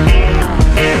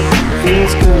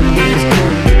 Feels good,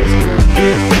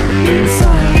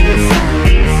 inside.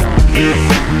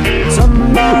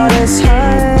 Somebody's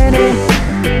hiding,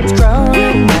 it's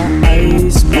growing my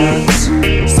ice box.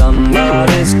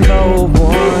 Somebody's cold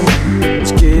one,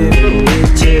 it's giving me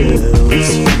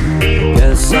chills.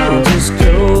 Guess I'll just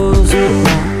close my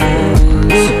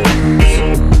eyes.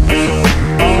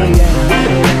 Oh yeah.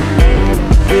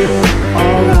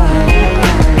 Alright.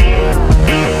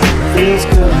 Feels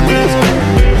good,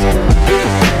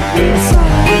 inside.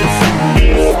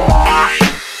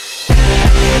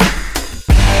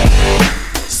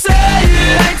 Say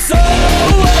it ain't so.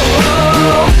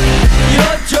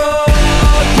 Your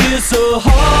joke is a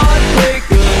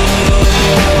heartbreaker.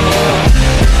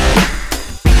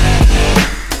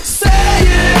 Say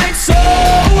it ain't so.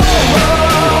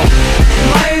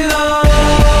 My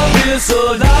love is a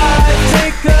life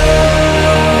taker.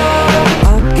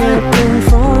 I can't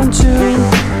confront you,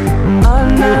 I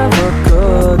never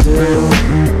could do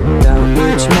that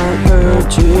which might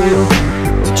hurt you.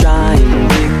 To try and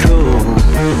be cool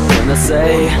when I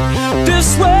say this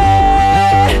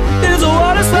way, there's a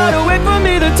water slide away from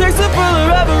me that takes a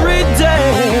fuller every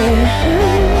day.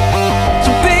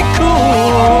 So be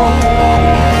cool.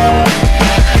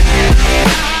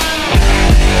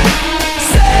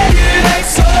 Say it ain't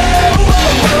so.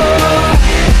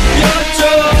 Your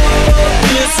joke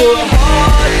is a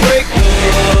heartbreaker.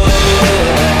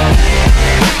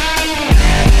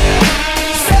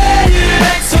 Say it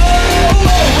ain't so.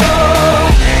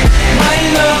 My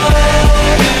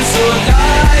love is a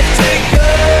life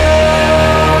taker.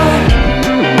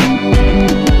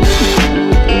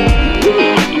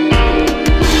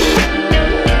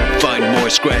 Find more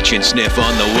Scratch and Sniff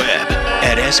on the web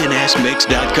at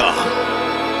snsmix.com.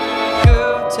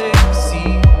 Girl, take a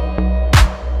seat.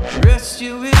 Rest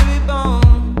your weary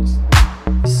bones.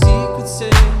 Your secret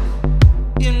safe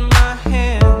in my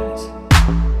hands.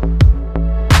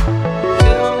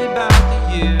 Tell me about the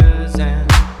years and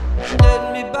let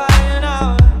me buy an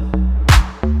hour.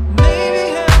 Maybe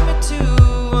help me to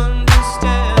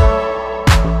understand.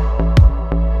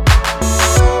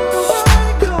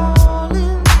 Nobody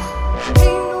calling,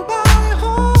 ain't nobody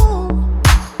home.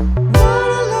 What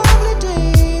a lovely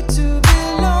day to be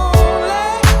lonely.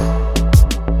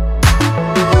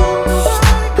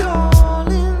 Nobody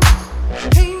calling,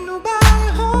 ain't nobody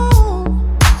home.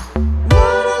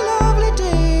 What a lovely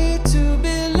day to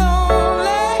be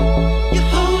lonely. You're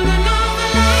holding on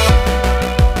for life,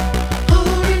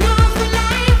 holding on for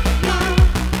life, love,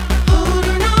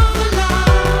 holding on for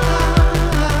love.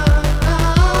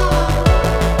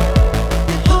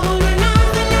 You're holding on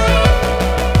for life,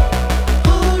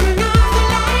 holding on for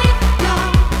life,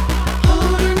 love,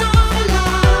 holding on for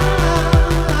light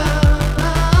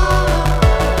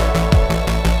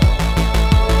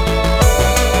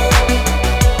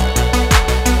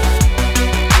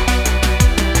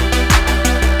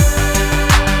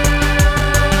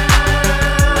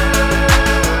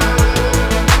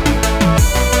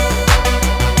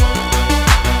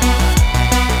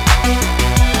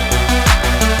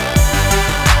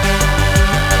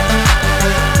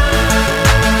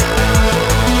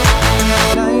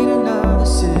another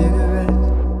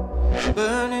cigarette,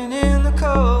 burning in the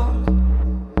cold,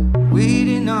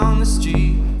 waiting on the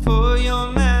street for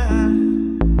your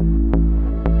man.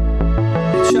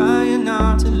 You're trying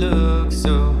not to look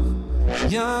so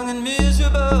young and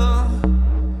miserable.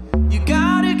 You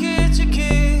gotta get your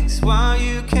kicks while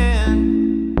you can.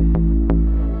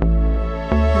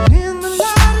 In the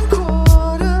Latin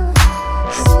Quarter,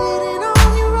 sitting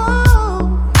on your own.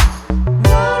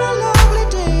 What a lovely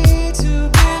day to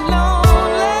be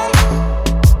lonely.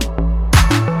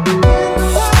 In the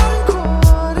Latin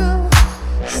Quarter,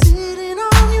 sitting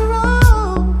on your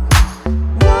own.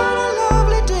 What a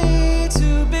lovely day to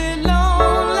be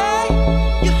lonely.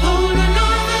 You're holding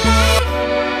on for life,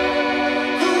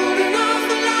 holding on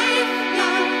for life,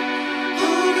 love,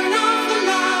 holding on for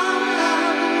love.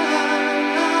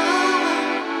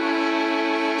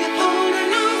 You're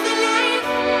holding on for life,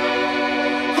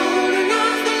 holding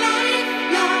on for life,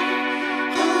 love,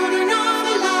 holding on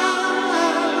for love.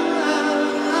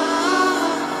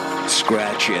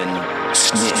 Scratch and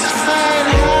Sniff. I'm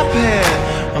happy,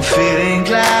 I'm feeling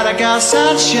glad I got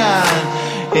sunshine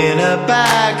in a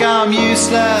bag. I'm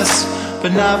useless,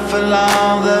 but not for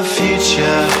long. The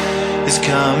future is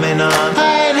coming on.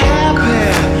 I ain't happy,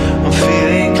 I'm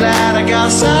feeling glad I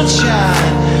got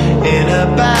sunshine in a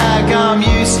bag. I'm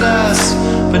useless,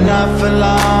 but not for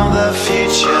long. The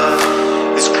future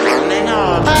is coming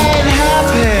on. I ain't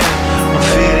happy, I'm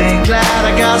feeling glad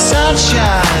I got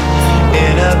sunshine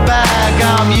in a bag.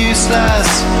 I'm useless,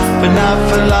 but not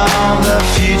for long. The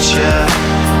future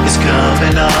is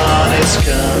coming on. It's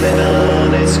coming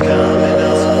on. It's coming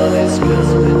on. It's coming on. It's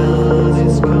coming on.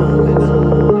 It's coming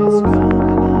on.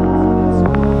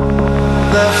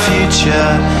 The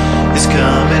future is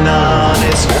coming on.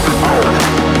 It's coming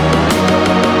on.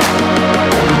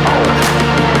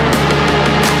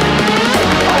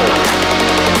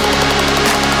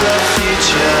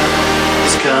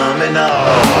 Is coming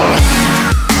on.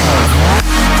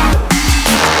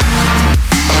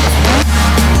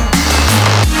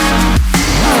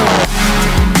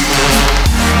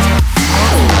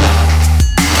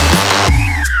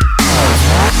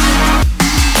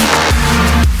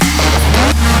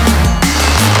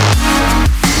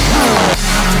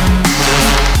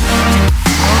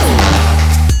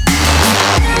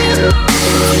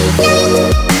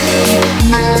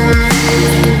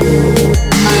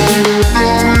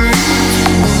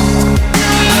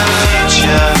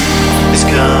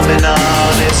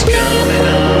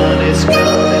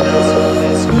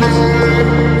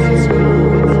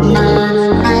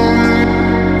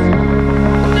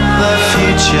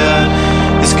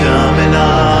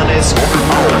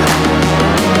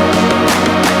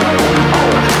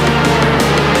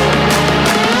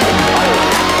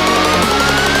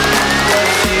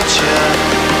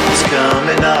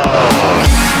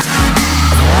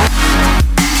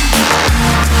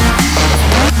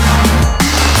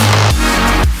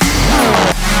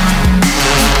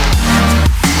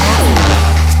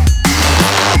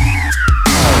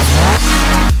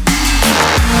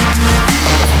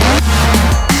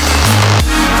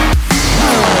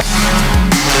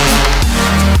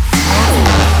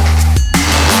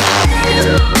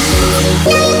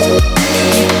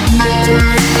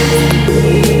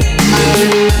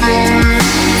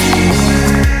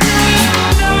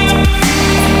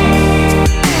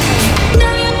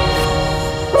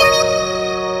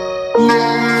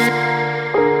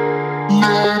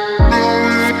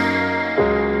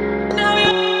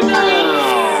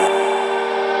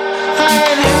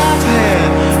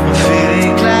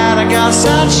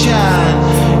 Sunshine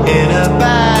in a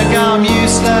bag. I'm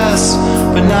useless,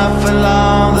 but not for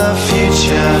long. The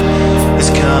future is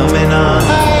coming on. I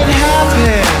ain't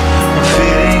happy, I'm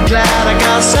feeling glad I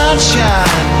got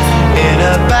sunshine in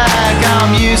a bag.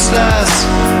 I'm useless,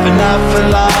 but not for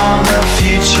long. The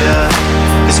future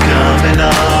is coming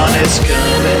on. It's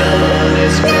coming on.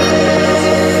 It's coming on.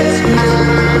 It's coming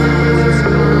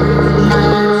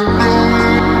on.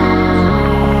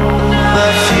 The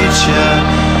future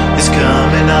is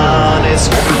coming on. It's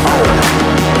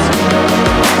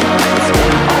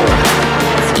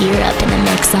You're up in the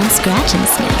mix on Scratch and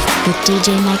Sniff with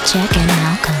DJ Mike Check and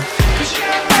Malcolm.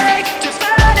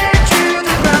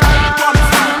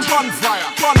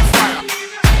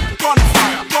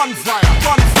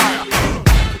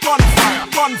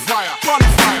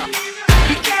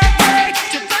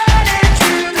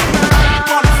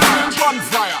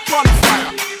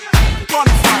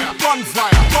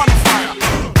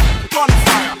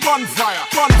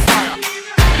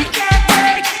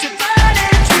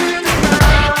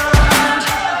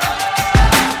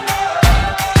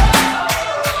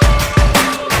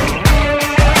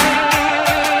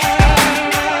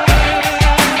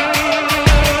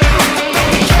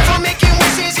 Careful making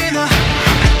wishes in the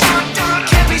dark, dark,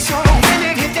 can't be so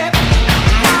winning.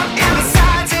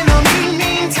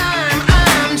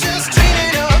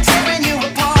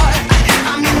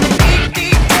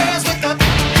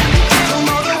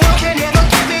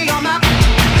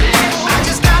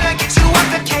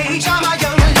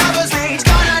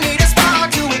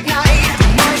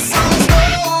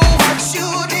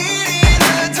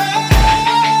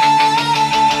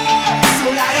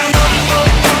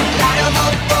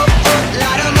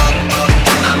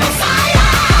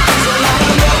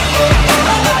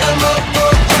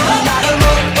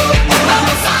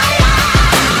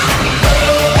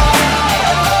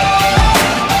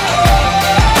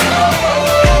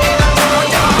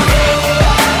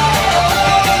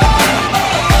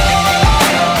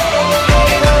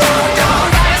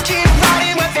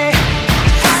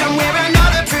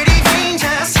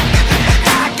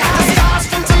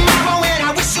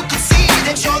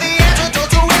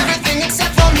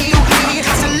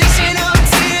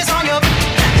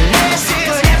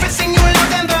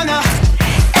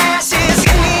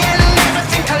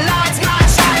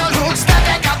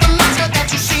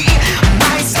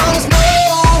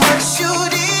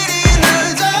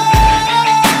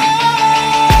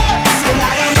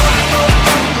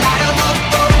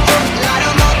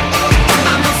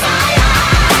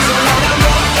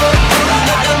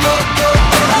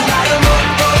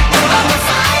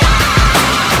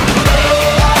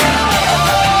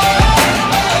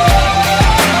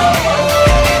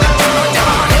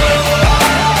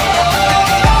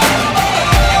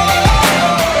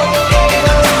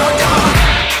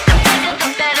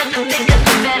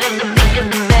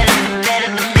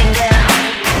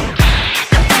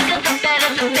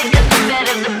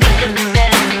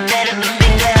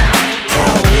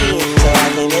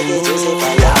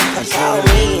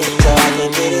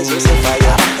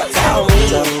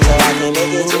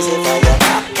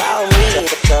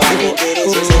 it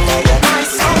is as if I got my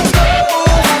soul.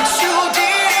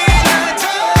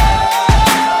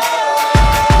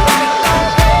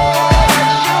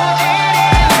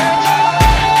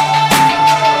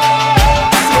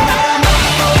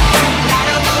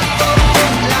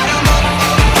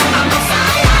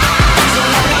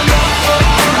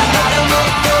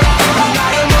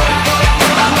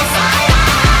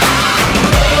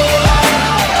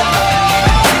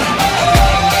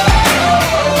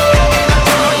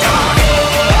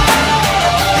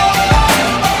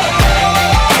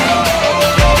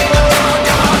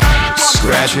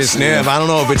 Scratch and Sniff. I don't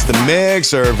know if it's the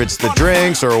mix or if it's the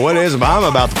drinks or what it is, but I'm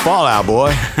about the Fallout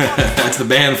Boy. That's the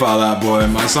band Fallout Boy.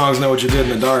 My songs Know What You Did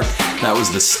in the Dark. That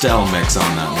was the Stell mix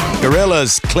on that one.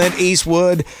 Gorillaz, Clint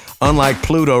Eastwood, Unlike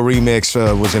Pluto remix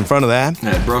was in front of that.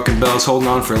 Yeah, Broken Bells, Holding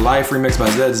On For Life remix by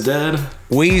Zed's Dead.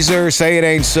 Weezer, Say It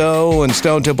Ain't So, and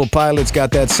Stone Temple Pilots got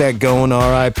that set going.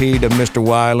 R.I.P. to Mr.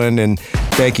 Weiland, and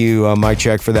thank you, Mike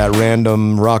Check, for that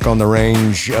random Rock on the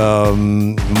Range.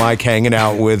 Mike hanging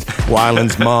out with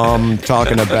Weiland's mom,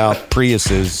 talking about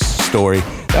Prius's story.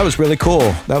 That was really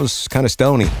cool. That was kind of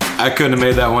stony. I couldn't have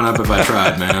made that one up if I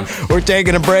tried, man. We're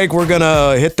taking a break. We're going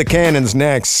to hit the cannons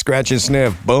next. Scratch and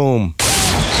Sniff. Boom.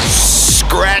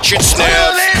 Scratch and Sniff.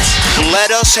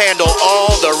 Let us handle all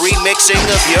the remixing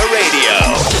of your radio,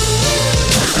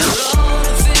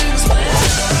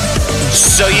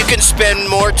 so you can spend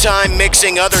more time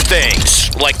mixing other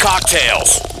things, like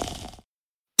cocktails.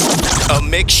 A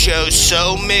mix show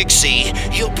so mixy,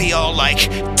 you'll be all like,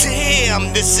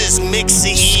 damn, this is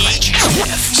mixy.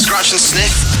 Scratch and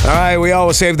Sniff. All right, we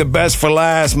always save the best for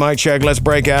last. Mike Check, let's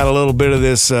break out a little bit of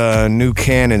this new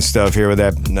Canon stuff here with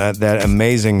that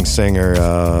amazing singer,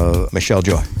 Michelle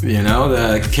Joy. You know,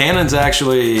 the Canon's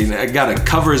actually got a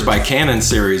Covers by Canon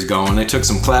series going. They took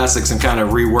some classics and kind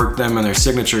of reworked them in their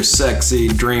signature sexy,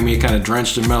 dreamy, kind of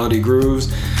drenched in melody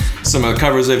grooves. Some of the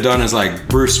covers they've done is like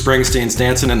Bruce Springsteen's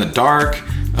Dancing in the Dark,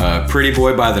 Pretty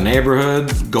Boy by The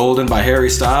Neighborhood, Golden by Harry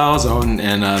Styles, and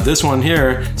this one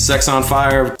here, Sex on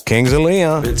Fire, Kings of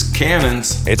Leon. It's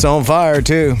Canons. It's on fire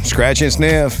too. Scratch and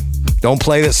Sniff. Don't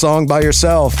play that song by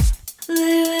yourself.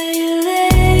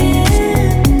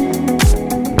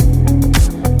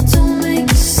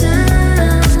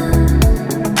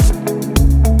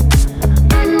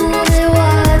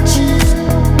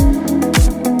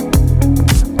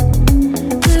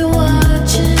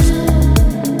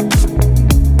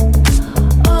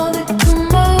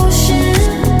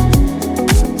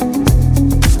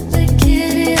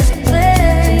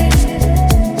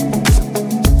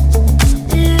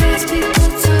 People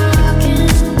talking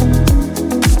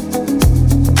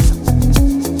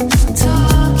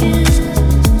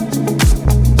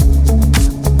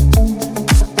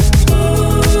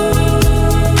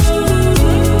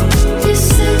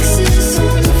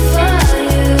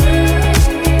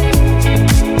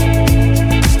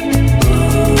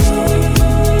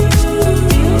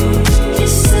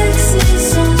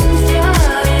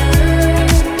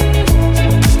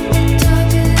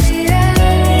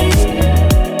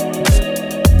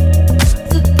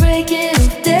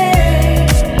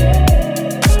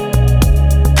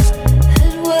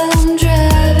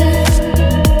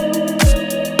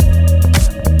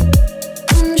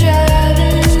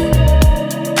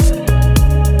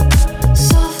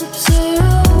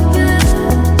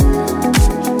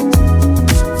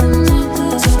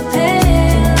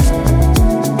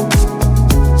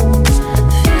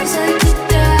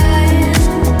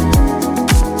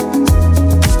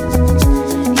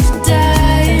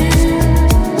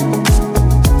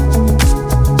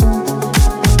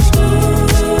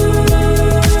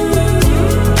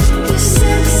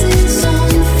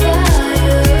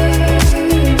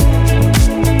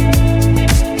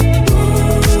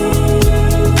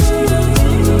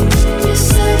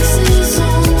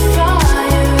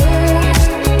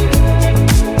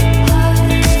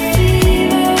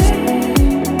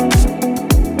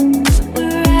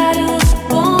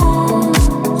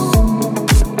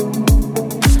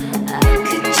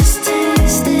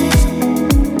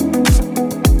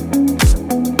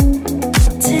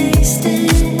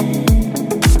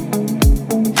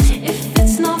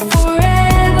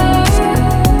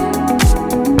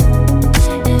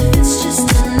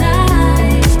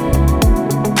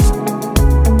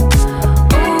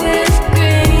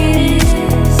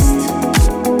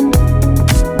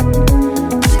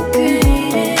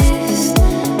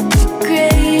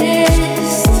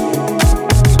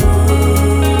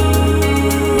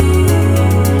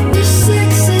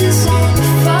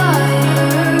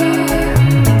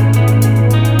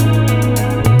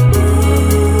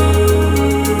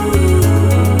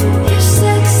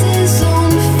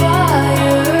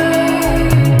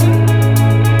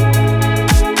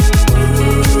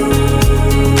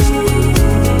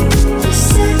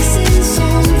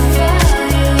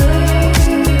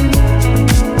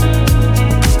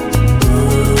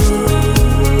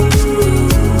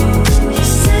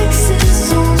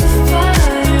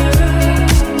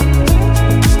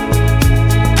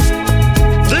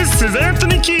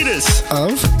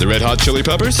Hot Chili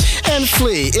Peppers. And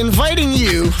Flea, inviting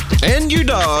you and your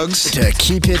dogs to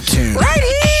keep it tuned. Right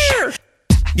here!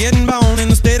 Getting born in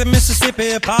the state of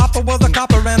Mississippi. Papa was a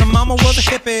copper and mama was a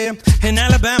hippie. In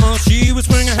Alabama, she was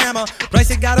swinging a hammer. Price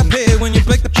you gotta pay when you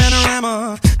break the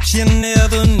panorama. She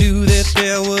never knew that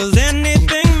there was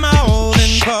anything more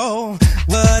than coal.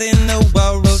 What in the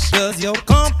world does your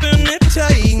company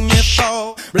take me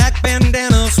for? Black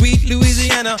bandana, sweet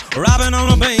Louisiana, robbing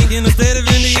on a bank in the state of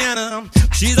Indiana.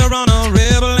 She's a runner,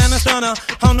 rebel and a stunner.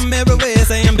 On the merry way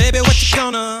saying, baby, what you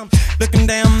gonna? Looking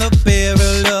down the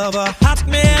barrel of a hot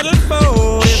metal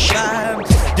 45.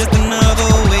 Just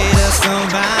another way to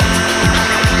survive.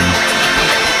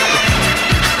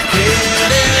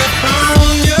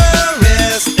 California,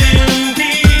 rest in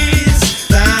peace.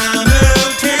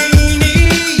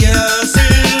 Simultaneous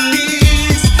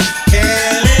release.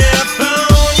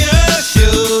 California,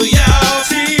 show your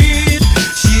teeth.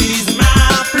 She's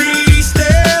my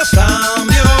priestess, I'm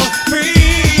your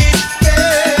priest.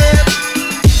 Yeah.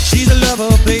 She's a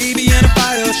lover, baby, and a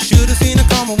fighter. Should've seen her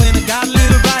coming when it got a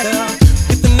little brighter.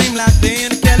 With a name like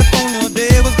Dan in California,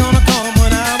 day was gonna come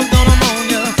when I was gonna moan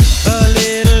ya. A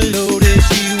little loaded,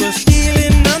 she was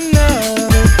stealing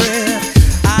another breath.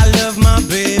 I love my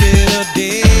baby to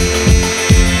death.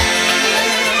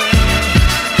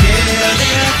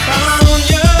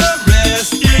 California,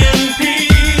 rest in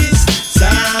peace.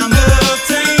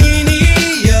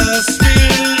 Simultaneous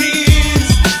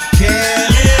release.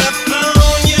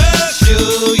 California, show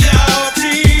your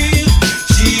teeth.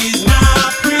 She's my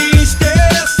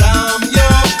priestess, I'm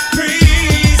your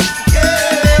priest.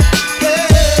 Yeah,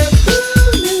 yeah.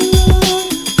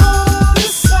 All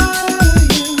inside of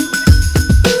you.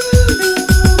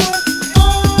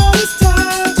 All is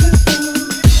time to go.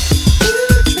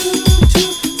 Too true to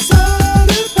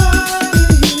satisfy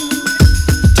you.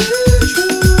 Too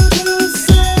true to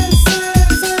say.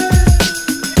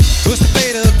 Twisted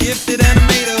fatal, gifted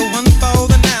animator, one for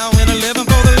the now and 11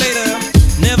 for the later.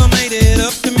 Never made it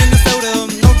up to Minnesota.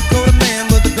 North Dakota man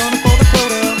was the gunner for the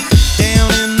quota.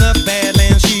 Down in the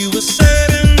Badlands, she was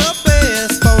saving the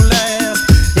best for last.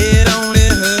 It only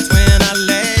hurts when I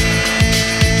laugh.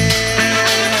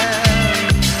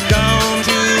 Gone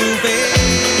too fast.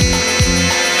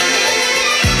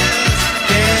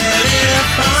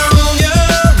 California,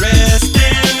 rest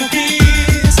in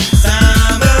peace.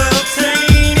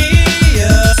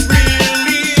 Simultaneous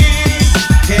release.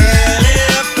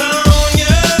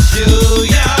 California, show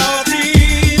your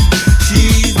teeth.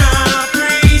 She's my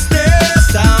priestess,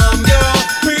 I'm your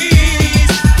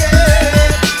priest.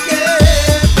 Yeah, yeah.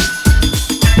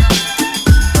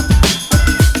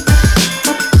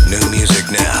 New music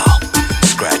now.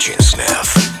 Scratch and sniff.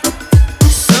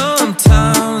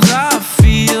 Sometimes I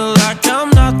feel like I'm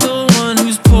not the one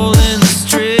who's pulling the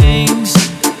strings.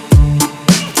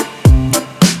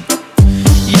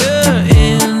 You're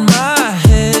in my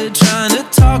head trying to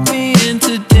talk me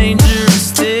into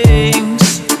dangerous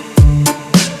things.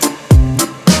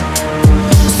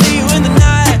 See you in the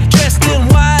night, dressed in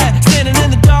white, standing in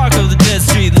the dark of the dead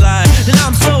street light. And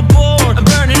I'm so bored, I'm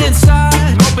burning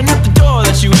inside. Open up the door,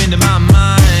 let you into my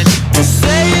mind.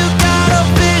 Say you got a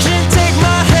vision, take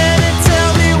my hand and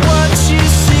tell me what you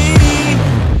see.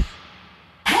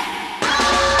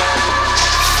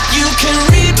 You can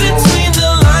read between the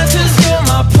lines 'cause you're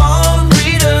my palm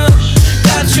reader.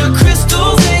 Got your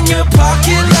crystals in your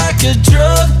pocket like a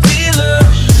drug dealer.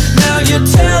 Now you're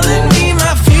telling me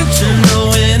my future,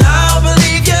 knowing I'll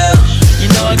believe you. You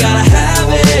know I gotta have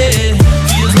it,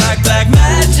 feels like black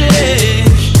magic.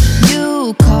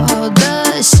 You call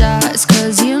the shots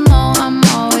 'cause you know I'm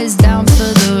always down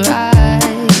for the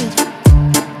ride.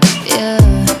 Yeah.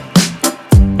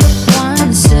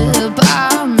 One sip,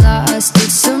 I'm lost.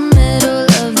 It's the middle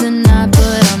of the night,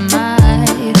 but I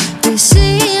might be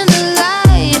seeing the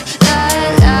light.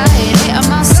 Hey, I'm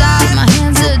outside, my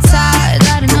hands are tied,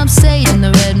 lighting up, say in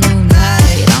the red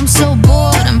moonlight. I'm so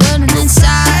bored, I'm burning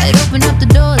inside. Open up the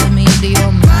door, let me into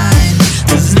your mind.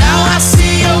 'Cause now I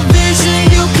see your vision,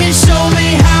 you can show me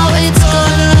how it's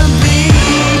gonna be.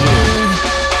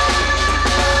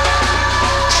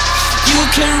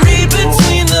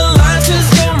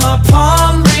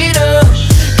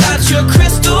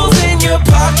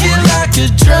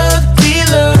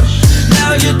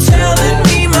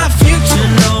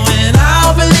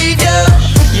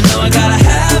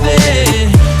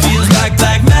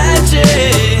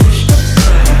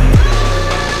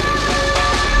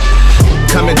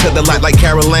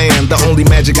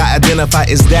 magic I identify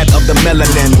is that of the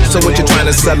melanin. So what you trying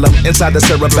to sell them inside the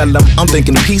cerebellum? I'm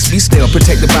thinking peace be still,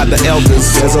 protected by the elders.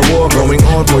 There's a war going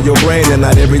on for your brain, and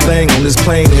not everything on this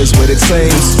plane is what it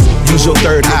seems. Use your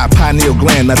third eye, pineal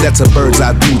gland. Now that's a bird's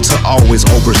eye view to always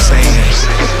overstand.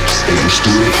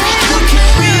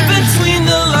 Read between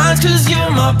the lines 'cause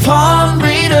you're my palm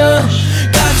reader.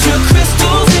 Got your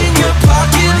crystals in your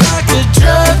pocket like a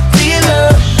drug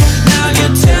dealer. Now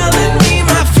you're telling me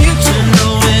my future,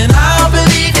 knowing I'll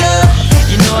believe you.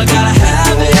 You know I gotta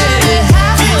have it.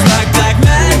 Feels like black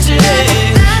magic.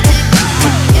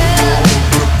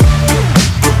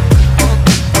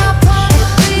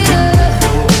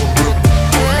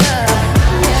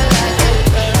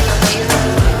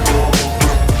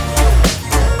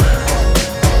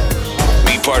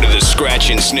 Part of the Scratch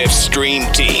and Sniff stream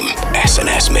team.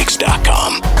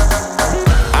 SNSMix.com.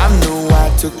 I know I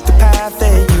took the path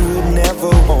that you would never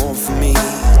want for me.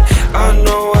 I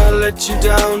know I let you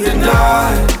down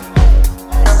tonight.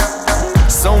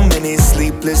 So many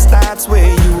sleepless nights where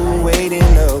you were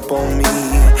waiting up on me.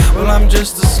 Well, I'm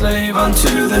just a slave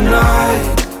unto the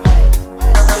night.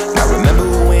 I remember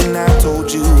when I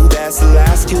told you that's the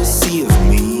last you'll see of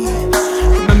me.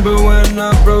 Remember when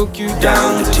I broke you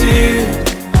down to tears.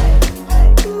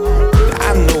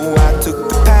 I know I took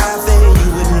the path that you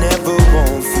would never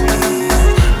want for me.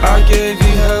 I gave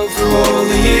you hell through all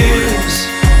the years.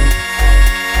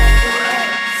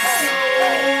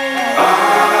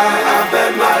 I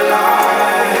bet my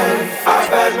life, I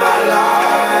bet my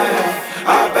life,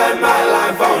 I bet my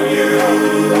life on you.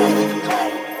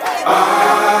 I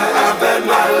bet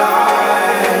my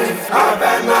life, I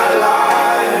bet my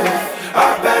life, I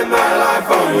bet my life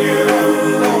on you.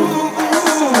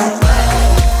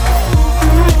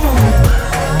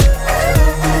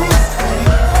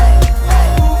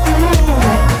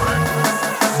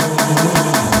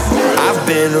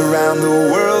 Been around the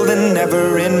world and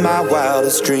never in my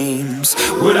wildest dreams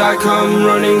would I come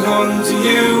running home to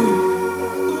you.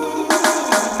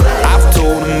 I've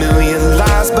told a million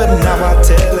lies, but now I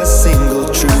tell a single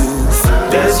truth.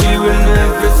 There's you in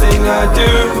everything I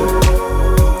do.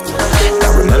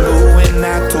 Now remember when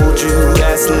I told you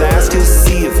that's the last you'll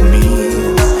see of me.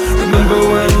 Remember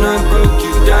when I broke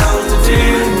you down to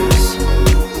tears.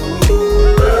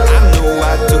 I know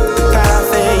I took the path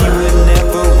that you would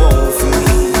never want for me.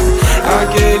 I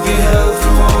gave you hell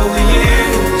through all the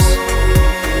years.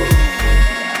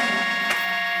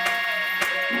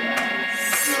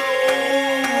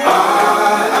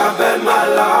 I bet my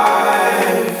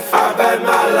life, I bet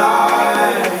my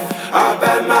life, I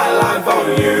bet my life on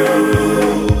you.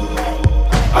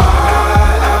 I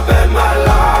bet my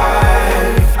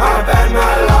life, I bet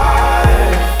my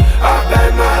life, I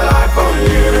bet my life on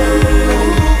you.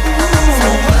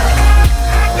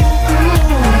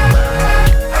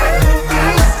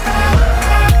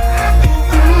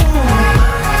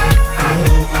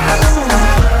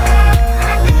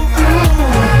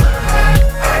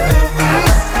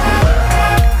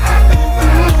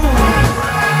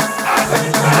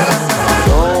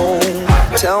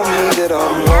 Tell me that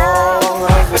I'm wrong.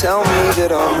 Tell me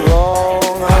that I'm wrong.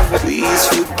 Please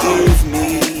forgive me.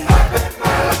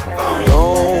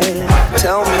 Don't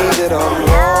tell me that I'm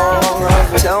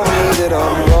wrong. Tell me that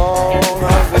I'm wrong.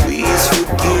 Please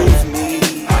forgive me.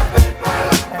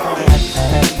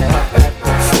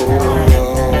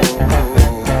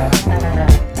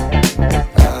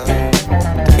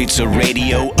 It's a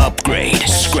radio upgrade,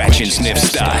 Scratch and Sniff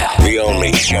style. The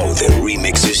only show that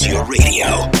remixes your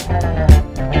radio.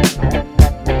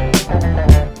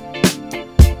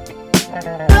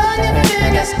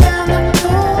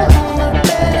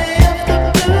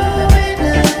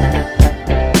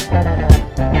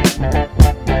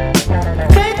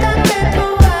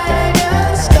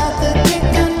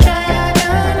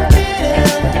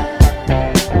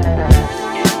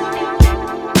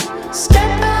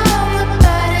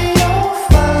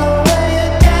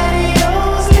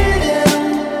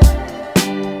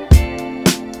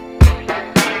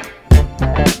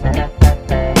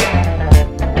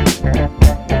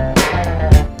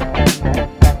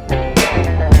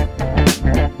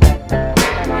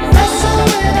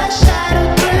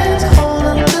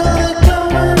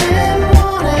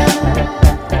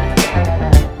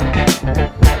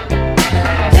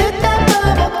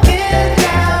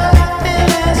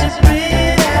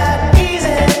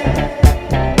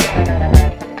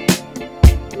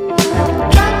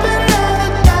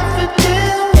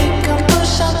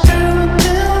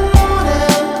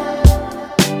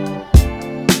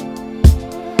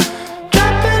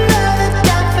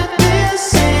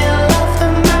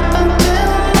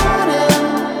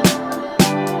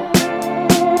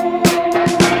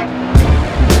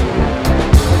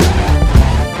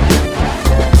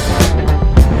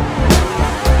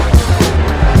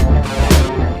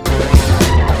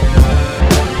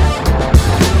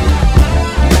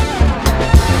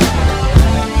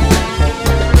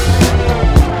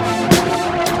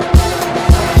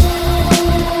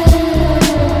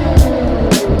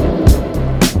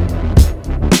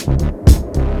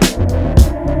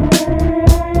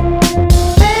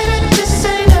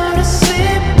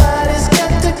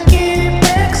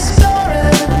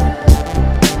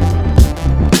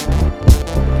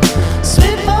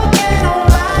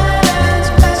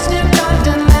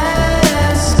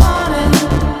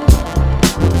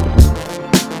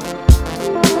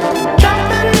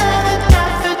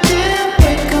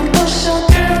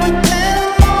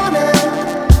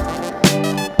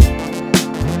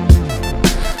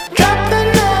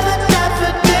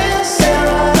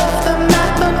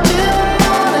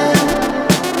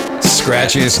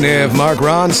 Scratch and Sniff, Mark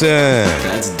Ronson.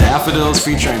 That's Daffodils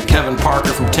featuring Kevin Parker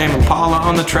from Tame Impala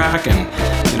on the track. And,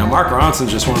 you know, Mark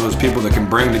Ronson's just one of those people that can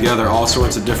bring together all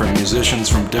sorts of different musicians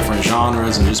from different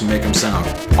genres and just make them sound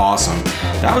awesome.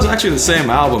 That was actually the same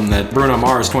album that Bruno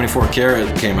Mars 24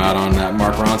 Karat came out on, that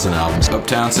Mark Ronson album,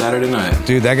 Uptown Saturday Night.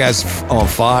 Dude, that guy's on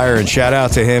fire, and shout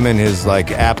out to him and his like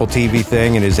Apple TV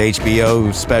thing and his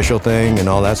HBO special thing and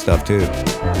all that stuff too.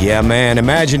 Yeah, man.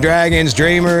 Imagine Dragons,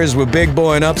 Dreamers with Big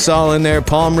Boy and Upsall in there,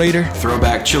 Palm Reader.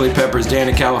 Throwback Chili Peppers,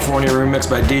 Danny California remixed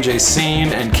by DJ Scene,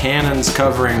 and Cannons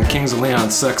covering Kings of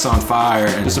Leon's Sex on Fire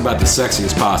in just about the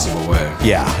sexiest possible way.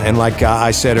 Yeah, and like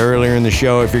I said earlier in the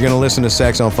show, if you're going to listen to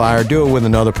Sex on Fire, do it with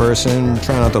another person.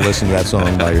 Try not to listen to that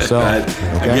song by yourself.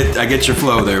 I get your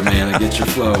flow there, man. I get your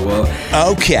flow. Well,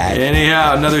 okay.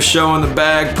 Anyhow, another show in the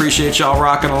bag. Appreciate y'all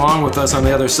rocking along with us on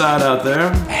the other side out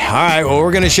there. All right, well,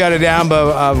 we're going to shut it down,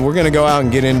 but we're going to go out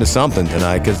and get into something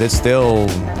tonight because it's still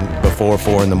before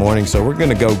 4 in the morning, so we're going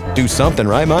to go do something,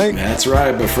 right, Mike? That's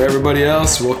right, but for everybody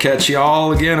else, we'll catch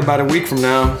y'all again about a week from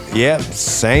now. Yep,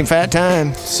 same fat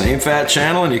time. Same fat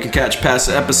channel, and you can catch past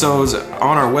episodes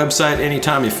on our website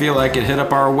anytime you feel like it. Hit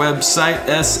up our website,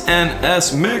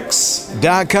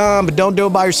 snsmix.com, but don't do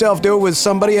it by yourself, do it with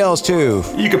somebody else, too.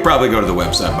 You could probably go to the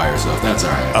website by yourself, that's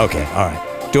all right. Okay, all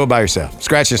right. Do it by yourself.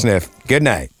 Scratch and Sniff. Good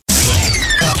night.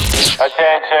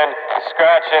 Attention,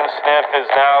 Scratch and Sniff is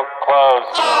now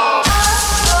closed.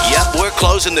 Yep, we're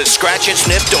closing the Scratch and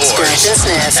Sniff doors. Scratch and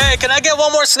Sniff. Hey, can I get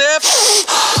one more sniff?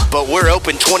 But we're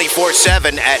open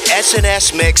 24/7 at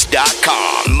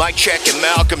snsmix.com. Mike Check and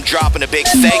Malcolm dropping a big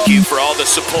thank you for all the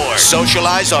support.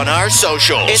 Socialize on our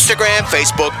socials. Instagram,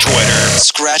 Facebook, Twitter.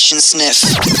 Scratch and Sniff.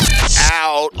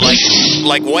 Out.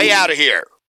 Like way out of here.